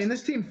 I mean,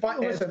 this team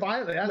finally has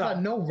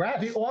no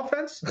rest. The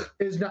offense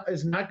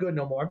is not good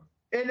no more.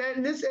 And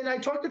I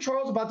talked to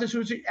Charles about this,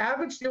 who's the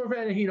avid Steelers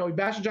fan, and he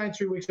bashed the Giants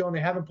 3 weeks ago, and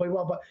they haven't played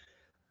well. But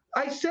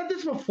I said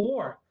this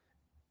before.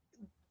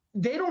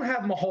 They don't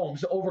have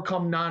Mahomes to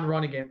overcome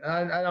non-running game.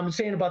 And I'm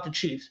saying about the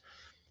Chiefs.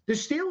 The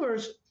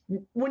Steelers,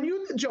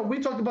 Joe, we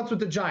talked about this with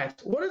the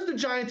Giants. What has the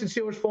Giants and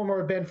Steelers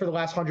formula been for the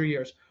last 100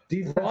 years?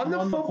 Defense, run the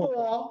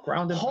football,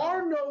 ground and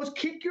hard nose,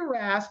 kick your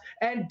ass,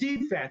 and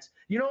defense.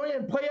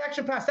 And play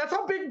action pass. That's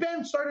how Big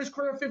Ben started his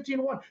career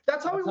 15-1.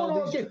 That's how he won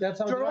all those games.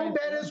 Jerome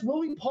Bettis,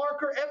 Willie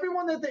Parker,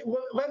 everyone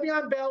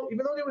Le'Veon Bell,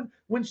 even though they would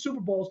win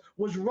Super Bowls,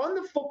 was run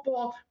the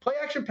football, play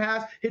action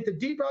pass, hit the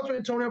deep routes with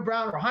Antonio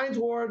Brown or Hines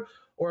Ward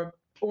or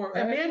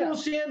Emmanuel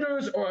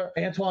Sanders or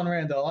Antoine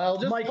Randall,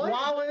 Mike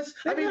Wallace.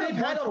 I mean, they've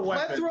had a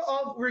plethora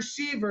of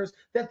receivers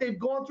that they've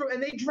gone through,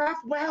 and they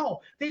draft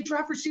well. They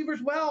draft receivers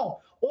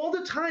well all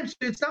the time. So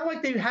it's not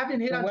like they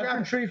haven't hit on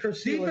draft tree for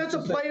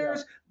defensive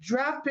players,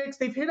 draft picks.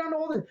 They've hit on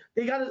all the.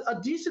 They got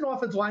a decent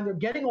offensive line. They're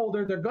getting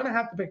older. They're going to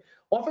have to pick.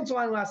 Offensive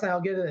line last night,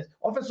 I'll get to this.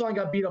 Offensive line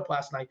got beat up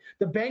last night.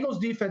 The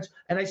Bengals defense,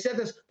 and I said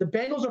this, the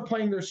Bengals are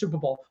playing their Super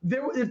Bowl.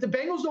 If the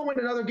Bengals don't win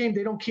another game,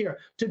 they don't care.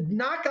 To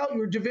knock out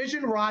your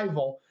division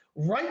rival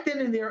right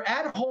then and there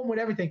at home with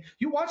everything.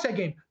 You watch that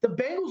game. The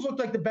Bengals looked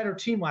like the better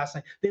team last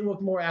night. They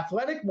looked more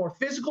athletic, more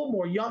physical,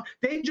 more young.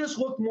 They just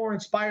looked more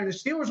inspired. The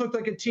Steelers looked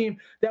like a team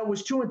that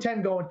was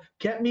 2-10 going,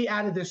 get me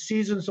out of this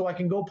season so I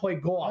can go play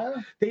golf.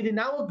 Yeah. They did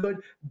not look good.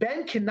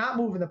 Ben cannot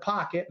move in the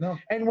pocket. No.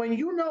 And when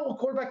a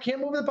quarterback can't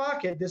move in the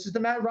pocket, this is the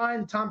Matt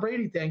Ryan, Tom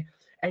Brady thing,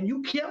 and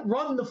you can't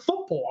run the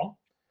football,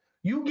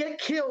 you get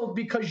killed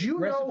because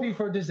Recipe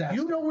for disaster.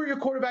 You know where your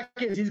quarterback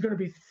is. He's going to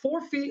be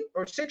 4 feet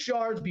or 6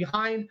 yards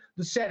behind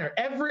the center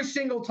every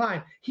single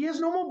time. He has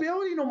no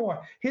mobility no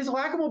more. His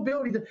lack of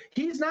mobility,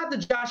 he's not the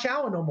Josh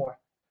Allen no more.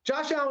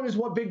 Josh Allen is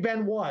what Big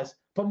Ben was,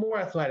 but more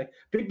athletic.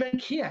 Big Ben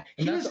can't.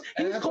 He's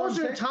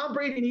closer to Tom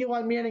Brady and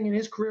Eli Manning in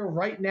his career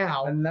right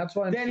now. And that's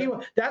why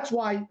that's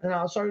why, and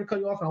I'm sorry to cut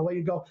you off and I'll let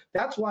you go.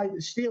 That's why the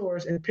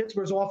Steelers and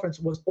Pittsburgh's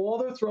offense all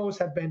their throws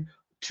have been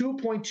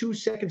 2.2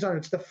 seconds on it.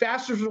 It's the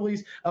fastest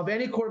release of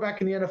any quarterback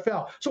in the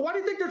NFL. So why do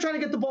you think they're trying to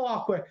get the ball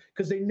out quick?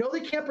 Because they know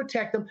they can't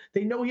protect him.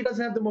 They know he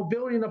doesn't have the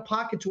mobility in the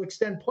pocket to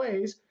extend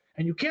plays,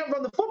 and you can't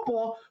run the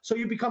football, so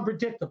you become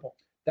predictable.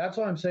 That's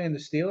why I'm saying the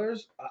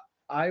Steelers,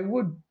 I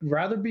would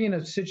rather be in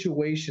a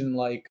situation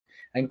like,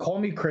 and call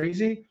me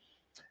crazy,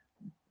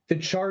 the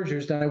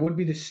Chargers than I would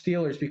be the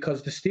Steelers,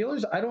 because the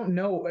Steelers, I don't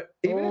know.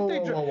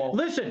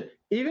 Listen,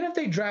 even if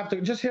they draft,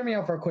 just hear me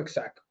out for a quick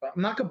sec.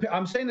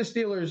 I'm saying the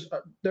Steelers,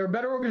 they're a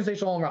better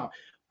organization all around.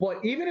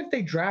 But even if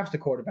they draft a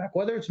quarterback,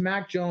 whether it's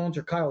Mac Jones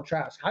or Kyle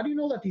Trask, how do you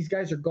know that these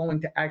guys are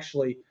going to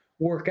actually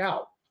work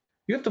out?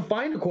 You have to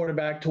find a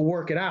quarterback to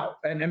work it out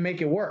and make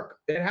it work.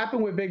 It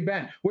happened with Big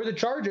Ben. Where the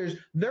Chargers,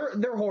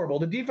 they're horrible.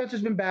 The defense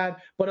has been bad,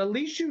 but at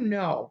least you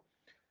know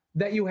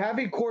that you have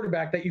a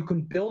quarterback that you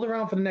can build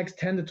around for the next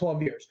 10 to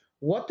 12 years.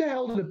 What the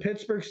hell do the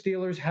Pittsburgh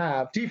Steelers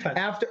have defense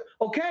after?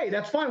 Okay,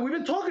 that's fine. We've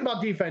been talking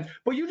about defense,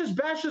 but you just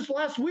bashed us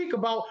last week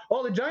about,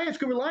 the Giants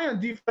can rely on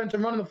defense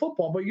and running the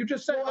football, but you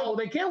just said,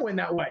 they can't win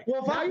that way.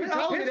 Well, if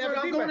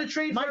I'm going to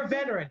trade for a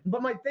veteran.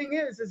 But my thing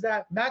is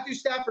that Matthew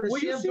Stafford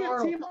is you see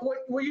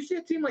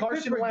a team like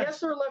Pittsburgh, yes,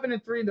 they're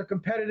 11-3 and they're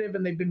competitive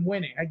and they've been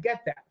winning. I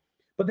get that.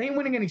 But they ain't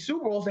winning any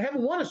Super Bowls. They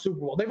haven't won a Super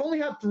Bowl. They've only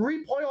had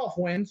 3 playoff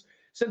wins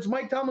since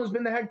Mike Tomlin's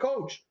been the head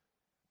coach.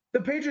 The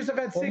Patriots have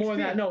had 16. More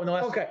than that. No,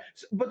 okay,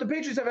 but the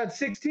Patriots have had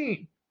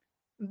 16.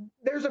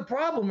 There's a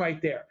problem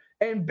right there.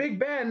 And Big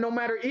Ben, no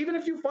matter, even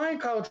if you find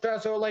Kyle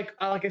Trask or like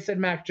I said,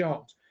 Mac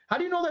Jones, how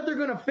do you know that they're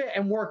going to fit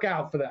and work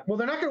out for them? Well,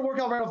 they're not going to work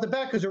out right off the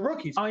bat because they're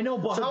rookies. I know,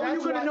 but how are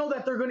you going to know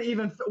that they're going to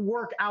even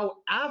work out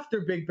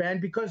after Big Ben?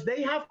 Because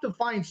they have to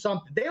find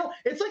something. They don't.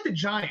 It's like the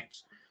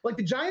Giants. Like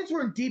the Giants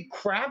were in deep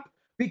crap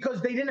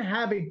because they didn't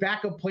have a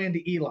backup plan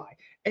to Eli.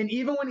 And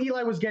even when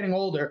Eli was getting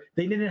older,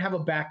 they didn't have a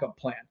backup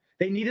plan.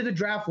 They needed to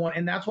draft one,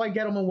 and that's why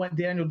Gettleman went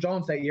Daniel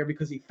Jones that year,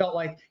 because he felt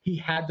like he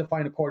had to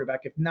find a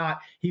quarterback. If not,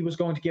 he was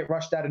going to get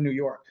rushed out of New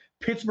York.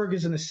 Pittsburgh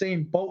is in the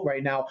same boat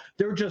right now.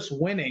 They're just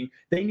winning.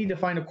 They need to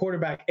find a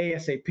quarterback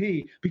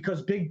ASAP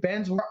because Big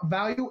Ben's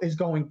value is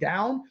going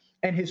down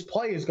and his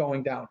play is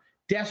going down.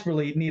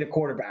 Desperately need a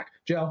quarterback.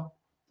 Joe?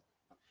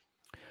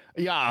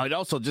 Yeah, I'd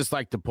also just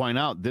like to point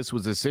out this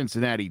was a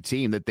Cincinnati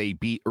team that they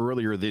beat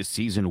earlier this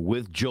season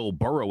with Joe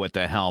Burrow at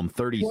the helm,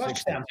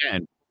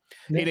 36-10.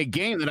 In a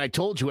game that I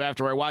told you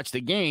after I watched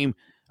the game,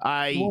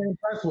 I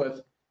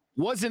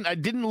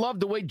didn't love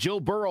the way Joe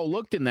Burrow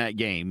looked in that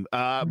game.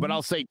 But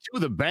I'll say, too,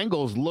 the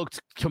Bengals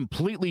looked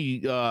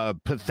completely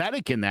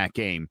pathetic in that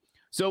game.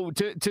 So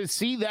to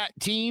see that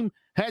team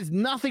has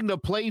nothing to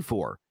play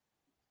for.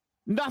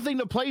 Nothing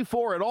to play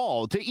for at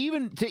all. To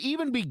even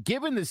be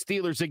given the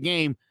Steelers a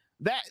game,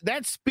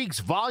 that speaks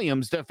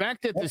volumes. The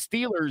fact that the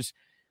Steelers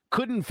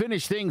couldn't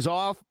finish things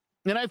off,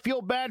 and I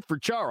feel bad for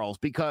Charles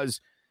because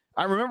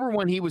I remember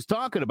when he was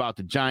talking about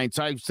the Giants,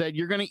 I said,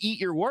 you're going to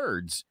eat your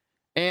words.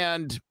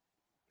 And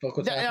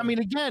I mean,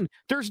 again,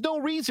 there's no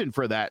reason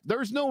for that.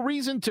 There's no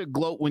reason to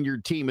gloat when your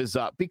team is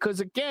up because,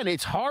 again,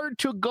 it's hard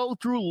to go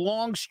through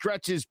long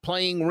stretches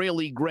playing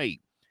really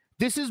great.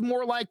 This is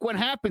more like what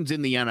happens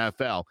in the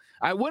NFL.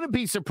 I wouldn't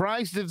be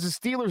surprised if the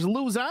Steelers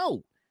lose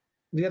out.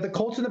 Yeah, the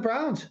Colts and the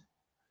Browns.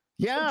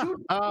 Yeah.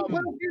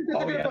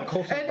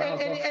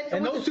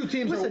 And those two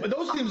teams are going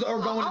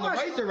in the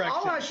right direction.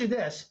 I'll ask you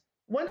this.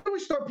 When do we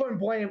start putting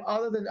blame,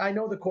 other than I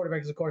know the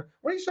quarterback is the quarterback,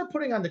 when do you start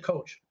putting on the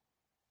coach?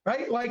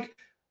 Right? Like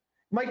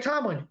Mike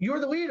Tomlin, you're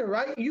the leader,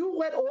 right? You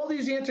let all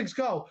these antics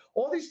go.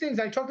 All these things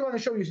I talked about on the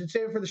show, you should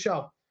save it for the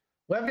show.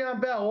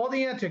 Le'Veon Bell, all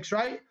the antics,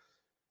 right?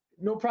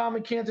 No problem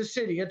in Kansas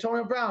City.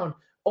 Antonio Brown,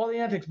 all the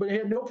antics, but he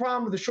had no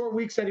problem with the short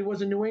weeks that he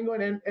was in New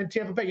England and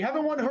Tampa Bay. You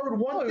haven't heard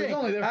one thing. He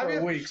was only there for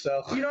a week,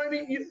 so. You know what I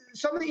mean?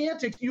 Some of the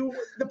antics,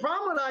 the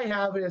problem that I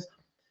have is,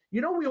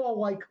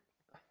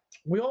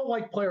 we all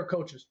like player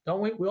coaches,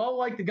 don't we? We all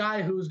like the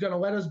guy who's going to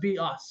let us be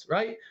us,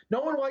 right?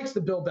 No one likes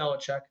the Bill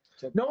Belichick.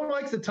 No one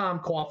likes the Tom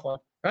Coughlin,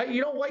 right?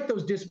 You don't like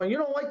those discipline. You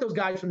don't like those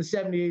guys from the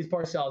 70s,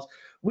 Parcells.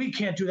 We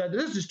can't do that.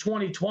 This is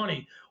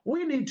 2020.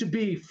 We need to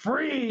be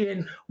free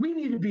and we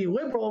need to be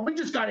liberal and we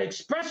just got to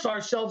express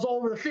ourselves all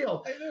over the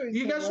field.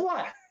 You guess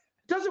what?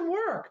 It doesn't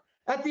work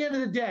at the end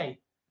of the day.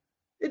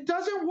 It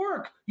doesn't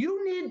work.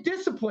 You need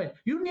discipline.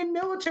 You need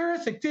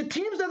militaristic. The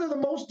teams that are the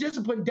most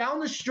disciplined down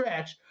the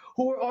stretch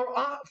who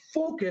are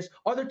focused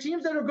are the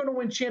teams that are going to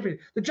win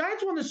champions. The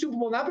Giants won the Super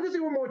Bowl not because they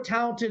were more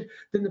talented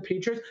than the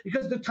Patriots,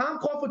 because the Tom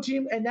Coughlin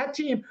team and that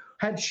team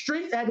had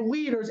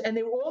leaders and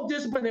they were all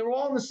disciplined. They were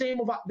all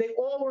they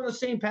all were on the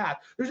same path.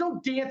 There's no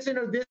dancing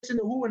or this and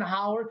the who and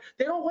Howard.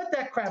 They don't let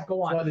that crap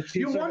go on.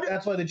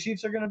 That's why the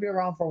Chiefs are going to be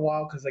around for a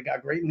while because they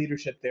got great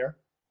leadership there.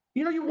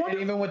 You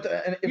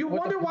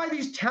wonder why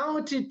these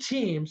talented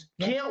teams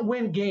can't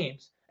win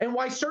games and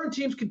why certain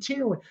teams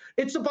continue to win.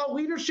 It's about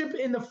leadership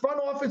in the front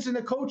office and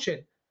the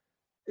coaching.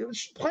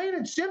 It's plain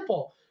and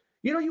simple.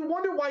 You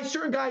wonder why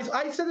certain guys,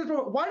 I said this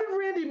before, why did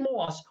Randy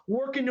Moss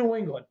work in New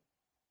England?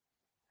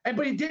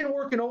 But he didn't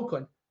work in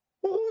Oakland.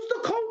 Well, who's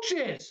the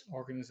coaches?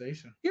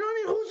 Organization. You know what I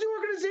mean? Who's the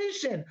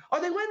organization? Are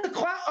they letting the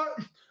class?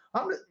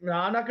 I'm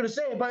not going to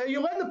say it, but are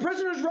you letting the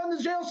prisoners run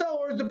the jail cell,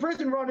 or is the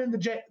prison running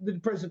the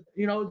prison?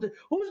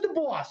 Who's the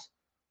boss?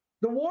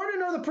 The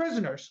warden or the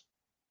prisoners?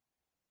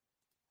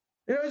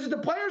 Is it the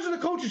players or the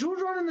coaches?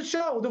 Who's running the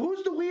show?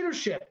 Who's the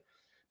leadership?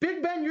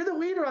 Big Ben, you're the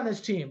leader on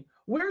this team.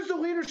 Where's the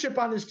leadership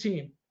on this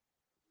team?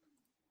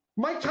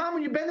 Mike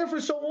Tomlin, you've been there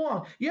for so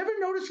long. You ever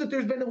notice that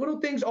there's been the little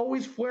things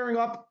always flaring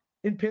up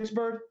in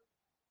Pittsburgh?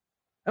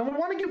 And we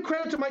want to give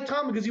credit to Mike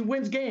Tomlin because he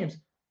wins games.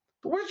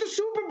 But where's the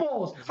Super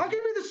Bowls? How can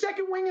you be the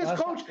second winningest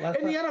coach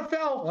in the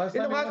NFL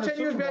in the last 10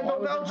 years, Bill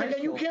Belichick,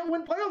 and you can't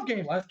win playoff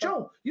games?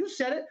 Joe, you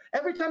said it.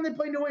 Every time they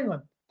play New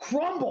England,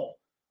 crumble.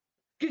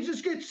 You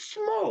just get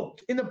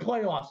smoked in the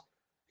playoffs.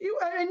 You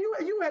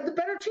had the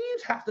better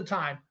teams half the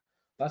time.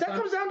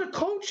 Comes down to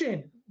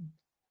coaching.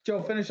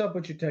 Joe, finish up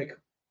what you take.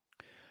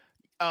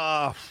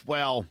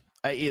 Well,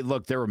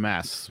 look, they're a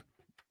mess,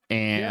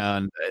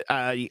 and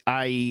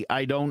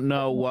I don't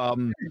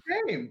know.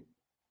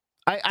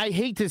 I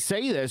hate to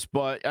say this,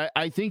 but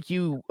I think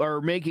you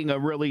are making a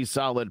really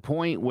solid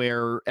point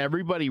where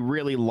everybody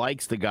really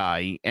likes the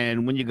guy,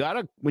 and when you got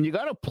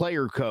a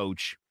player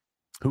coach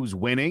who's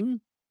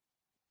winning,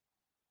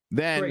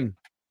 then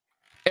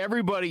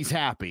everybody's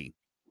happy.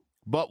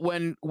 But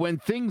when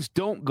things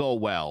don't go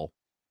well,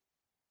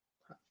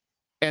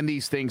 and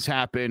these things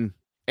happen,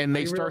 and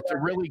they start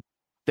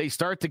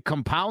to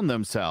compound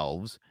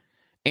themselves.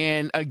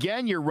 And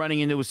again, you're running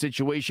into a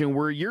situation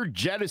where you're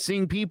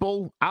jettisoning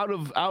people out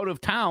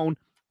of town,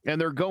 and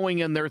they're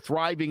going and they're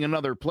thriving in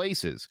other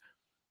places.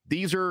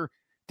 These are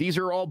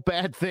all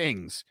bad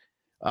things,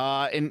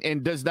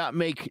 and does not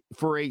make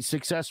for a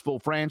successful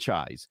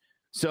franchise.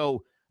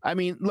 So, I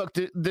mean, look,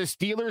 the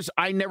Steelers,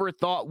 I never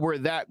thought were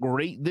that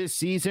great this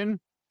season.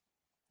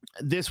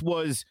 This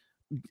was,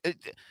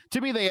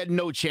 to me, they had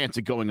no chance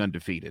of going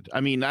undefeated. I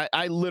mean,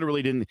 I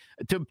literally didn't,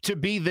 to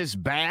be this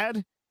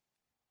bad.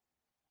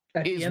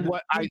 is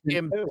what I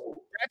am.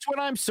 That's what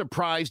I'm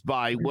surprised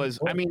by was,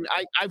 I mean,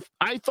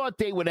 I thought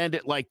they would end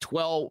at like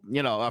 12,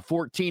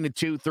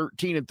 14-2,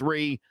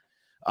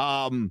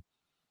 13-3,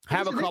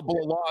 have a couple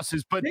of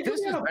losses, but this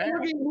is a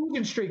 4-game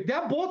losing streak.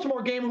 That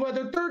Baltimore game, who had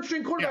their third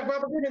string quarterback,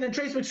 Robert Griffin, and then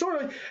Trace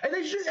McSorley,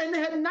 and they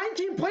had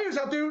 19 players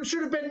out there who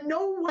should have been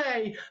no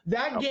way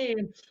that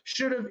game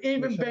should have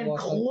even been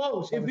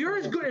close. If you're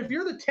as good, if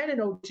you're the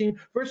 10-0 team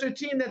versus a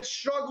team that's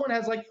struggling,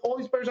 has like all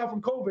these players out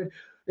from COVID,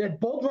 they had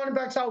both running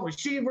backs out,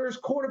 receivers,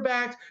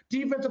 quarterbacks,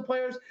 defensive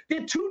players. They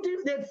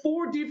had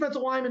 4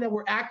 defensive linemen that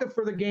were active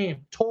for the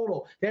game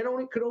total. They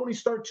could only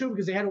start 2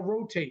 because they had to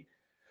rotate.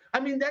 I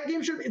mean, that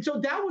game should. So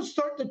that would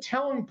start the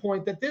telling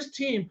point that this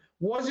team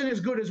wasn't as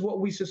good as what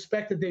we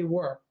suspected they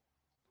were,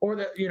 or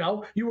that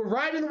you were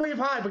riding the wave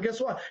high, but guess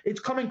what?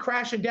 It's coming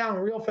crashing down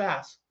real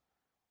fast,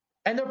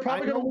 and they're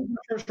probably going to lose in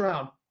the first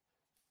round.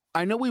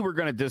 I know we were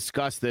going to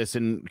discuss this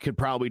and could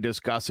probably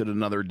discuss it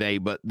another day,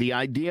 but the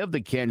idea of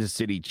the Kansas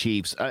City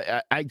Chiefs,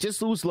 I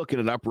just was looking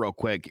it up real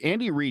quick.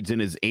 Andy Reid's in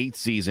his 8th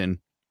season.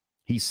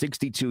 He's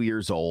 62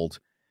 years old.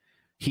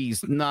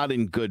 He's not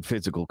in good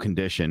physical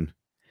condition.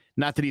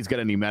 Not that he's got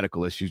any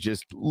medical issues,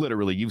 just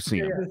literally, you've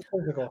seen him.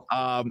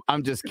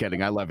 I'm just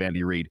kidding. I love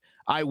Andy Reid.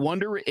 I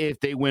wonder if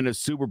they win a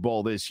Super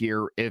Bowl this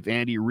year, if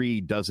Andy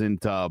Reid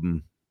doesn't.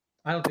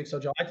 I don't think so,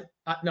 Joe.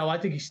 I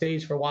think he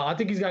stays for a while. I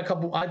think he's got a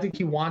couple. I think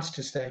he wants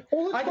to stay.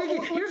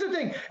 Here's the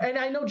thing, and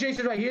I know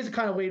Jason's right. He is a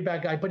kind of laid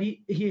back guy, but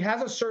he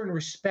has a certain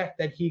respect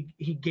that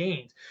he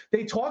gained.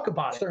 They talk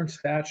about certain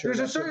stature. There's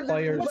a certain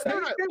players.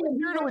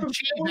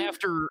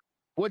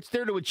 What's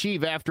there to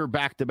achieve after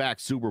back-to-back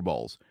Super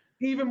Bowls?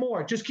 Even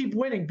more, just keep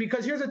winning.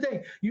 Because here's the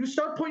thing: you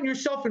start putting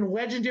yourself in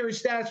legendary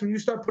status when you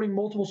start putting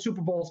multiple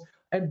Super Bowls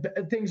and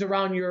things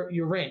around your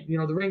ring.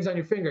 The rings on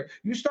your finger.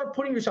 You start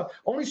putting yourself.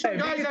 Only certain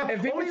guys have.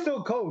 If he can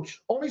still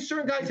coach, only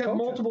certain guys have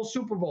multiple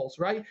Super Bowls,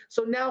 right?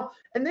 So now,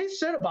 and they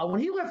said about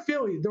when he left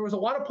Philly, there was a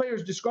lot of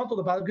players disgruntled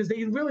about it because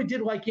they really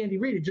did like Andy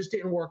Reid. It just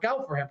didn't work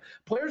out for him.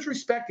 Players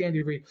respect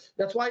Andy Reid.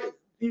 That's why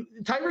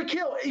Tyreek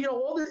Hill.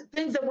 All the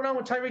things that went on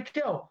with Tyreek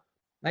Hill.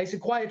 Nice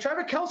and quiet.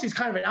 Trevor Kelsey's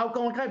kind of an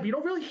outgoing guy, but you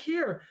don't really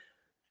hear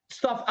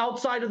stuff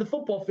outside of the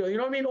football field. You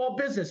know what I mean? All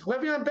business.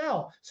 Le'Veon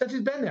Bell, since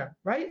he's been there,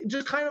 right?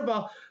 Just kind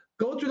of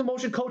go through the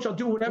motion, coach. I'll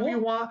do whatever you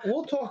want.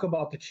 We'll talk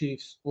about the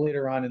Chiefs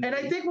later on.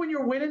 I think when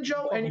you're winning,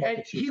 Joe,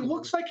 and he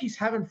looks like he's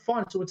having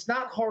fun, so it's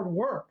not hard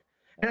work.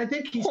 And I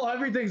think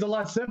everything's a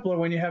lot simpler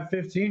when you have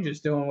 15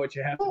 just doing what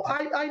you have to do.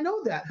 I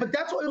know that. But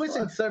that's what,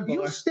 listen,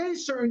 you stay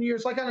certain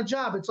years, like on a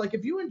job. It's like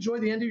if you enjoy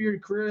the end of your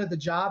career at the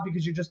job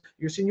because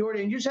your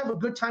seniority and you just have a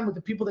good time with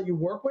the people that you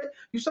work with,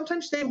 you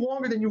sometimes stay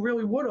longer than you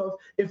really would have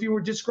if you were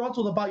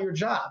disgruntled about your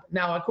job.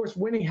 Now, of course,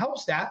 winning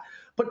helps that,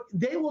 but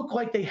they look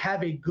like they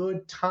have a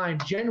good time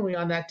generally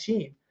on that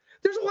team.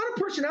 There's a lot of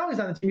personalities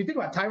on the team. You think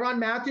about Tyrann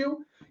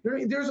Mathieu.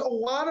 There's a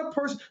lot of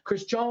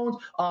Chris Jones.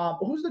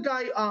 Who's the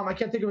guy? I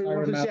can't think of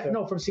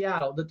it. From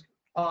Seattle.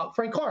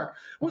 Frank Clark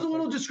was a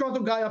little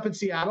disgruntled guy up in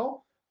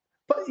Seattle.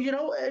 But, you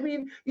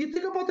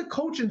think about the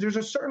coaching. There's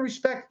a certain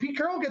respect. Pete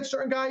Carroll gets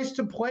certain guys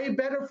to play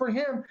better for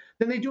him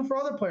than they do for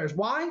other players.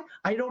 Why?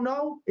 I don't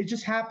know. It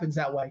just happens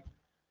that way.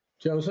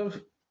 Joseph?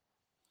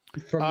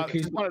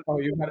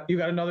 You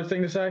got another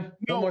thing to say?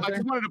 No, I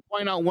just wanted to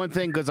point out one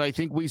thing because I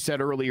think we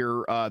said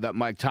earlier that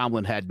Mike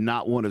Tomlin had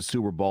not won a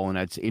Super Bowl, and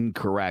that's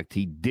incorrect.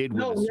 He did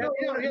win. He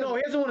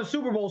hasn't won a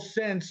Super Bowl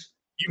since.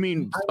 You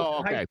mean? Oh,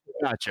 okay,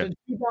 gotcha. Since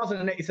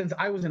 2008, since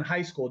I was in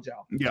high school,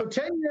 Joe. Yep. So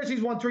 10 years,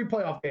 he's won 3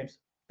 playoff games.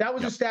 That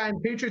was a stat.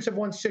 And Patriots have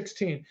won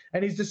 16,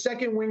 and he's the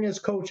second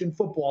winningest coach in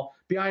football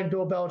behind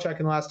Bill Belichick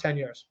in the last 10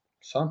 years.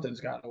 Something's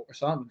got over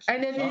something.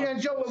 And then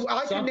Joe,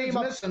 I can name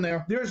up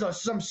there. There's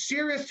some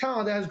serious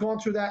talent that has gone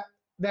through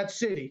that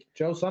city.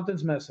 Joe,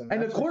 something's missing.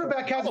 And the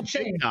quarterback hasn't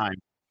changed.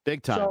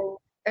 Big time.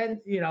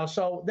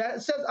 So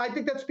that says I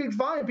think that speaks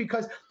volume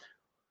because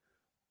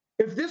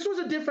if this was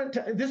a different,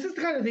 this is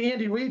kind of the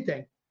Andy Reid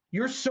thing.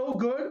 You're so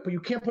good, but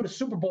you can't put a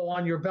Super Bowl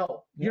on your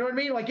belt. You know what I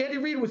mean? Like Andy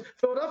Reid was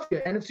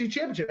Philadelphia, NFC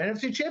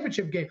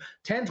Championship game,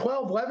 10,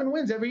 12, 11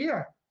 wins every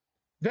year.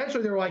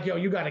 Eventually, they were like, yo,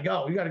 you got to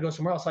go. You got to go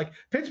somewhere else. Like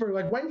Pittsburgh,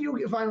 like when do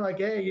you find like,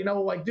 hey,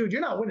 dude,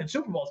 you're not winning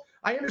Super Bowls.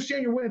 I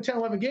understand you're winning 10,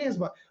 11 games,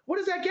 but what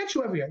does that get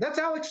you every year? That's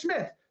Alex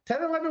Smith.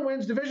 10, 11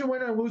 wins, division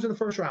winner, and lose in the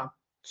first round.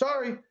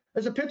 Sorry.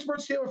 As a Pittsburgh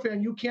Steelers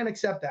fan, you can't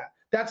accept that.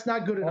 That's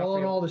not good enough. All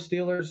in all, the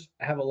Steelers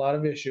have a lot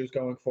of issues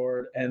going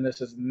forward, and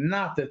this is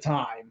not the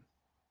time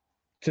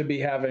to be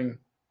having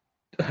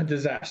a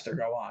disaster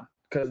go on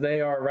because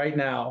they are right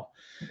now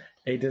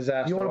a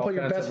disaster. You want to play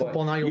your best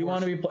football now. You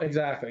want to be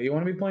exactly. You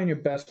want to be playing your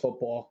best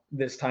football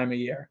this time of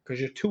year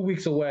because you're 2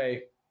 weeks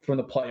away from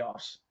the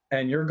playoffs,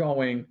 and you're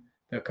going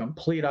the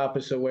complete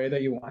opposite way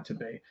that you want to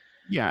be.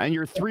 Yeah, and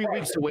you're 3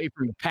 weeks away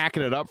from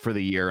packing it up for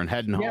the year and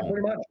heading home.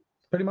 Yeah,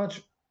 pretty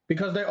much.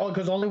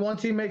 Because only one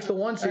team makes the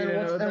 1 seed.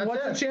 And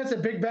what's the chance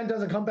that Big Ben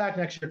doesn't come back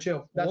next year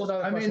too? There's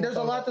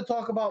a lot to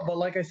talk about, but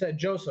like I said,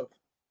 Joseph,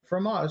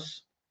 from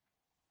us,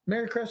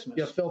 Merry Christmas.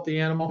 You filthy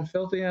animal. The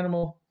filthy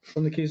animal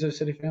from the Kansas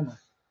City family.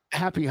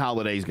 Happy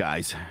holidays,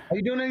 guys. Are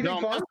you doing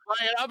anything fun?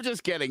 I'm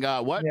just kidding.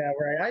 What? Yeah,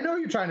 right. I know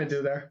you're trying to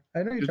do there.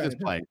 I know you're trying to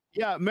play.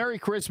 Yeah, Merry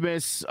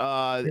Christmas.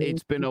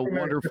 It's been a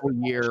wonderful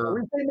year.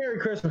 We say Merry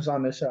Christmas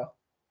on this show.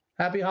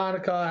 Happy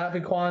Hanukkah,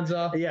 Happy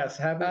Kwanzaa. Yes,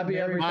 happy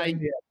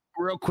everything.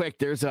 Real quick,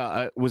 there's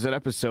was an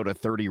episode of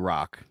 30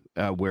 Rock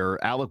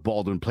where Alec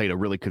Baldwin played a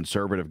really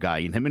conservative guy,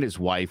 and him and his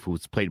wife, who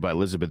was played by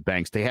Elizabeth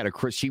Banks, they had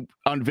she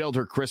unveiled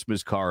her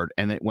Christmas card,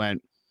 and it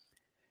went,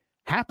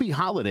 "Happy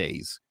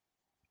Holidays"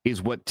 is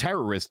what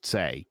terrorists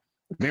say.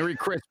 Merry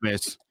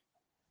Christmas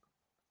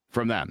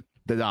from them,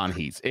 the Don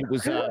Heats. It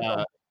was.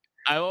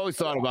 I always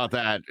thought about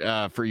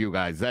that for you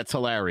guys. That's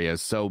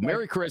hilarious. So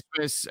Merry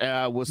Christmas.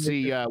 We'll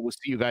see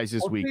you guys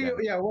this week.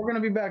 Yeah, we're gonna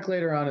be back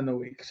later on in the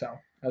week. So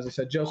as I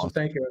said, Joseph,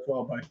 thank you as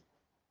well, buddy.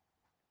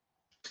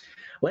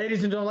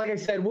 Ladies and gentlemen, like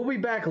I said, we'll be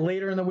back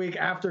later in the week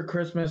after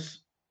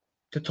Christmas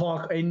to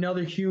talk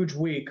another huge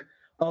week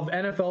of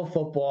NFL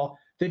football.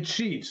 The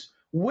Chiefs.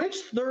 Which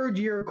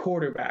third-year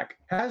quarterback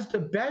has the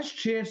best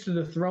chance to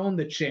dethrone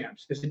the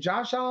champs? Is it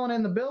Josh Allen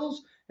and the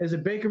Bills? Is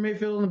it Baker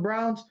Mayfield and the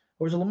Browns?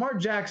 Or is it Lamar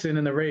Jackson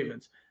and the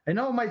Ravens? I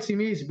know it might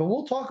seem easy, but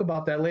we'll talk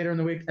about that later in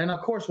the week. And,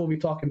 of course, we'll be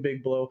talking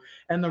Big Blue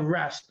and the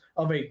rest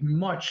of a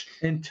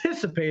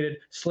much-anticipated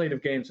slate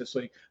of games this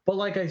week. But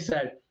like I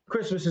said,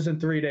 Christmas is in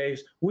 3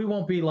 days. We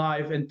won't be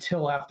live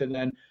until after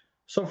then.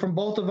 So from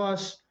both of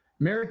us,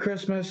 Merry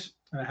Christmas.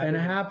 And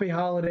happy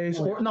holidays.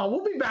 No,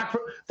 we'll be back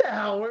for the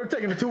hell. We're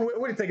taking a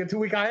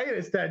 2-week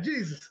hiatus. Dad,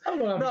 Jesus. I'm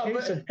going on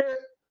vacation. But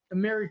a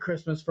Merry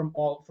Christmas for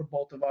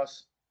both of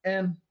us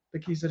and the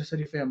Keys to the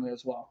City family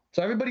as well.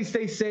 So everybody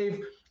stay safe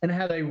and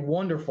have a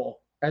wonderful,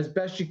 as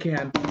best you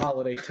can,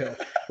 holiday too.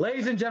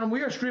 Ladies and gentlemen,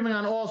 we are streaming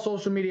on all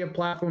social media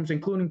platforms,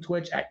 including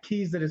Twitch at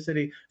Keys to the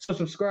City. So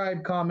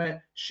subscribe, comment,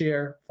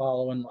 share,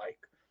 follow, and like.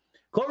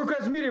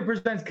 Clovercrest Media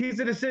presents Keys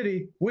to the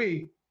City.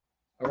 We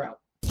are out.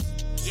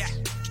 Yeah.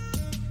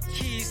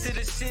 Keys to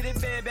the city,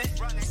 baby.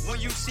 When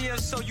you see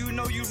us, so you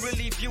know you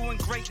really viewing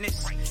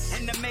greatness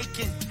in the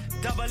making.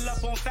 Double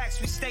up on facts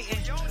we stating.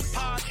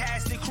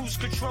 Podcasting, cruise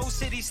control,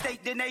 city,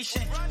 state, the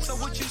nation. So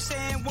what you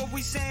saying, what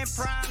we saying,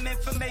 prime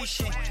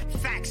information.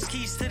 Facts,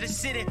 keys to the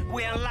city,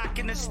 we're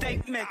unlocking the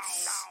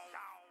statements.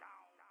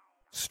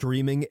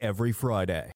 Streaming every Friday.